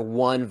Adventure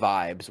 1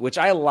 vibes, which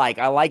I like.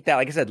 I like that.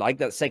 Like I said, like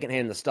that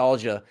secondhand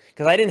nostalgia,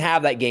 because I didn't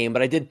have that game,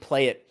 but I did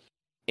play it,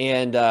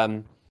 and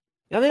I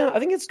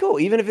think it's cool,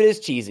 even if it is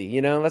cheesy.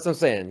 You know, that's what I'm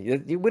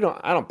saying.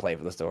 I don't play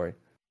for the story.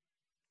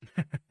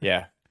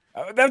 Yeah,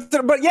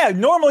 but yeah,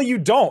 normally you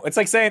don't. It's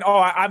like saying, "Oh,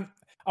 I'm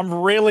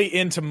really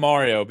into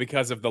Mario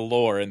because of the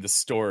lore and the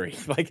story."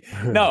 Like,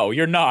 no,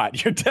 you're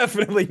not. You're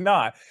definitely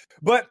not.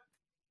 But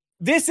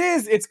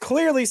it's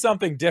clearly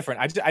something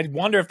different. I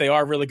wonder if they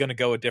are really going to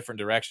go a different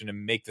direction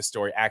and make the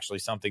story actually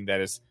something that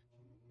is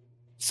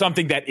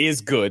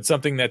good,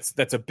 something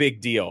that's a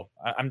big deal.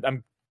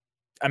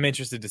 I'm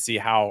interested to see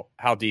how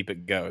deep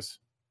it goes.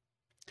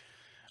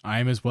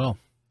 I am as well.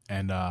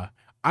 And I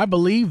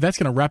believe that's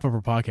going to wrap up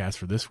our podcast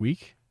for this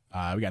week.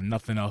 We got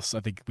nothing else. I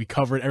think we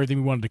covered everything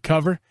we wanted to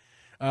cover.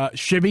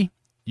 Shibby,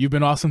 you've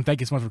been awesome. Thank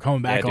you so much for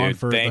coming back on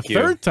for the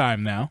third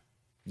time now.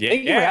 Yeah,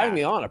 thank you for having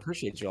me on. I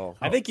appreciate y'all.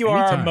 I think you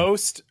are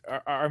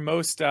our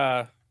most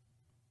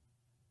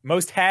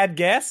had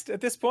guest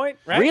at this point,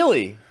 right?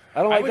 Really?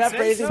 I don't like that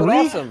phrasing. So.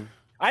 Awesome.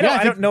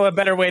 I don't know a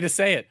better way to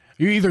say it.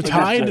 You're either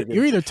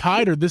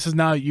tied or this is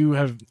now you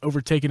have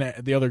overtaken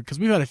the other, because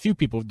we've had a few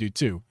people do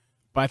 2,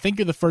 but I think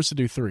you're the first to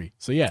do 3.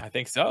 So yeah, I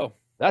think so.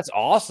 That's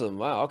awesome.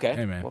 Wow. Okay.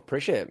 Hey man, well,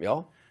 appreciate it,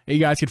 y'all. Hey, you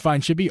guys can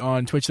find Shibby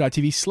on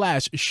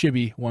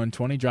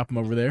twitch.tv/Shibby120. Drop him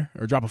over there,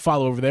 or drop a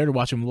follow over there to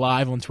watch him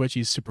live on Twitch.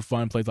 He's super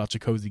fun, plays lots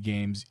of cozy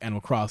games,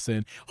 Animal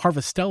Crossing,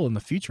 Harvestella in the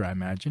future, I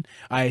imagine.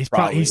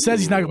 He says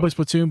he's not going to play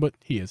Splatoon, but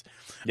he is.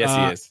 Yes,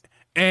 he is.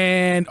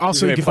 And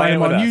also you can find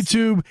him on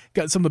YouTube.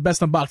 Got some of the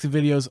best unboxing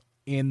videos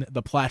in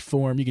the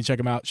platform. You can check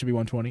him out,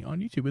 Shibby120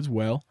 on YouTube as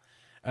well.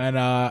 And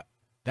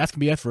that's gonna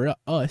be it for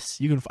us.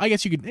 I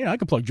guess you can. I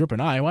can plug Drip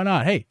and I. Why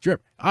not? Hey,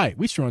 Drip,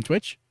 we stream on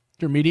Twitch.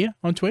 Drip Media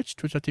on Twitch,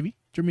 twitch.tv.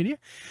 Drip Media,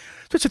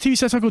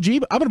 twitch.tv/Uncle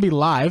Jeeb. I'm gonna be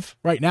live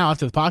right now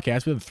after the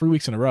podcast. We have 3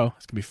 weeks in a row.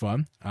 It's gonna be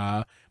fun.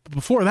 But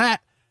before that,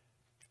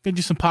 gonna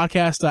do some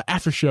podcast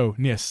after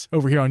show-ness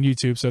over here on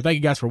YouTube. So thank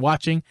you guys for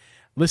watching,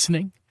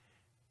 listening,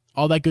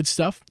 all that good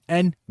stuff,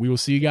 and we will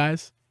see you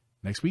guys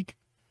next week.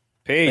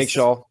 Peace. Thanks,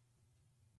 y'all.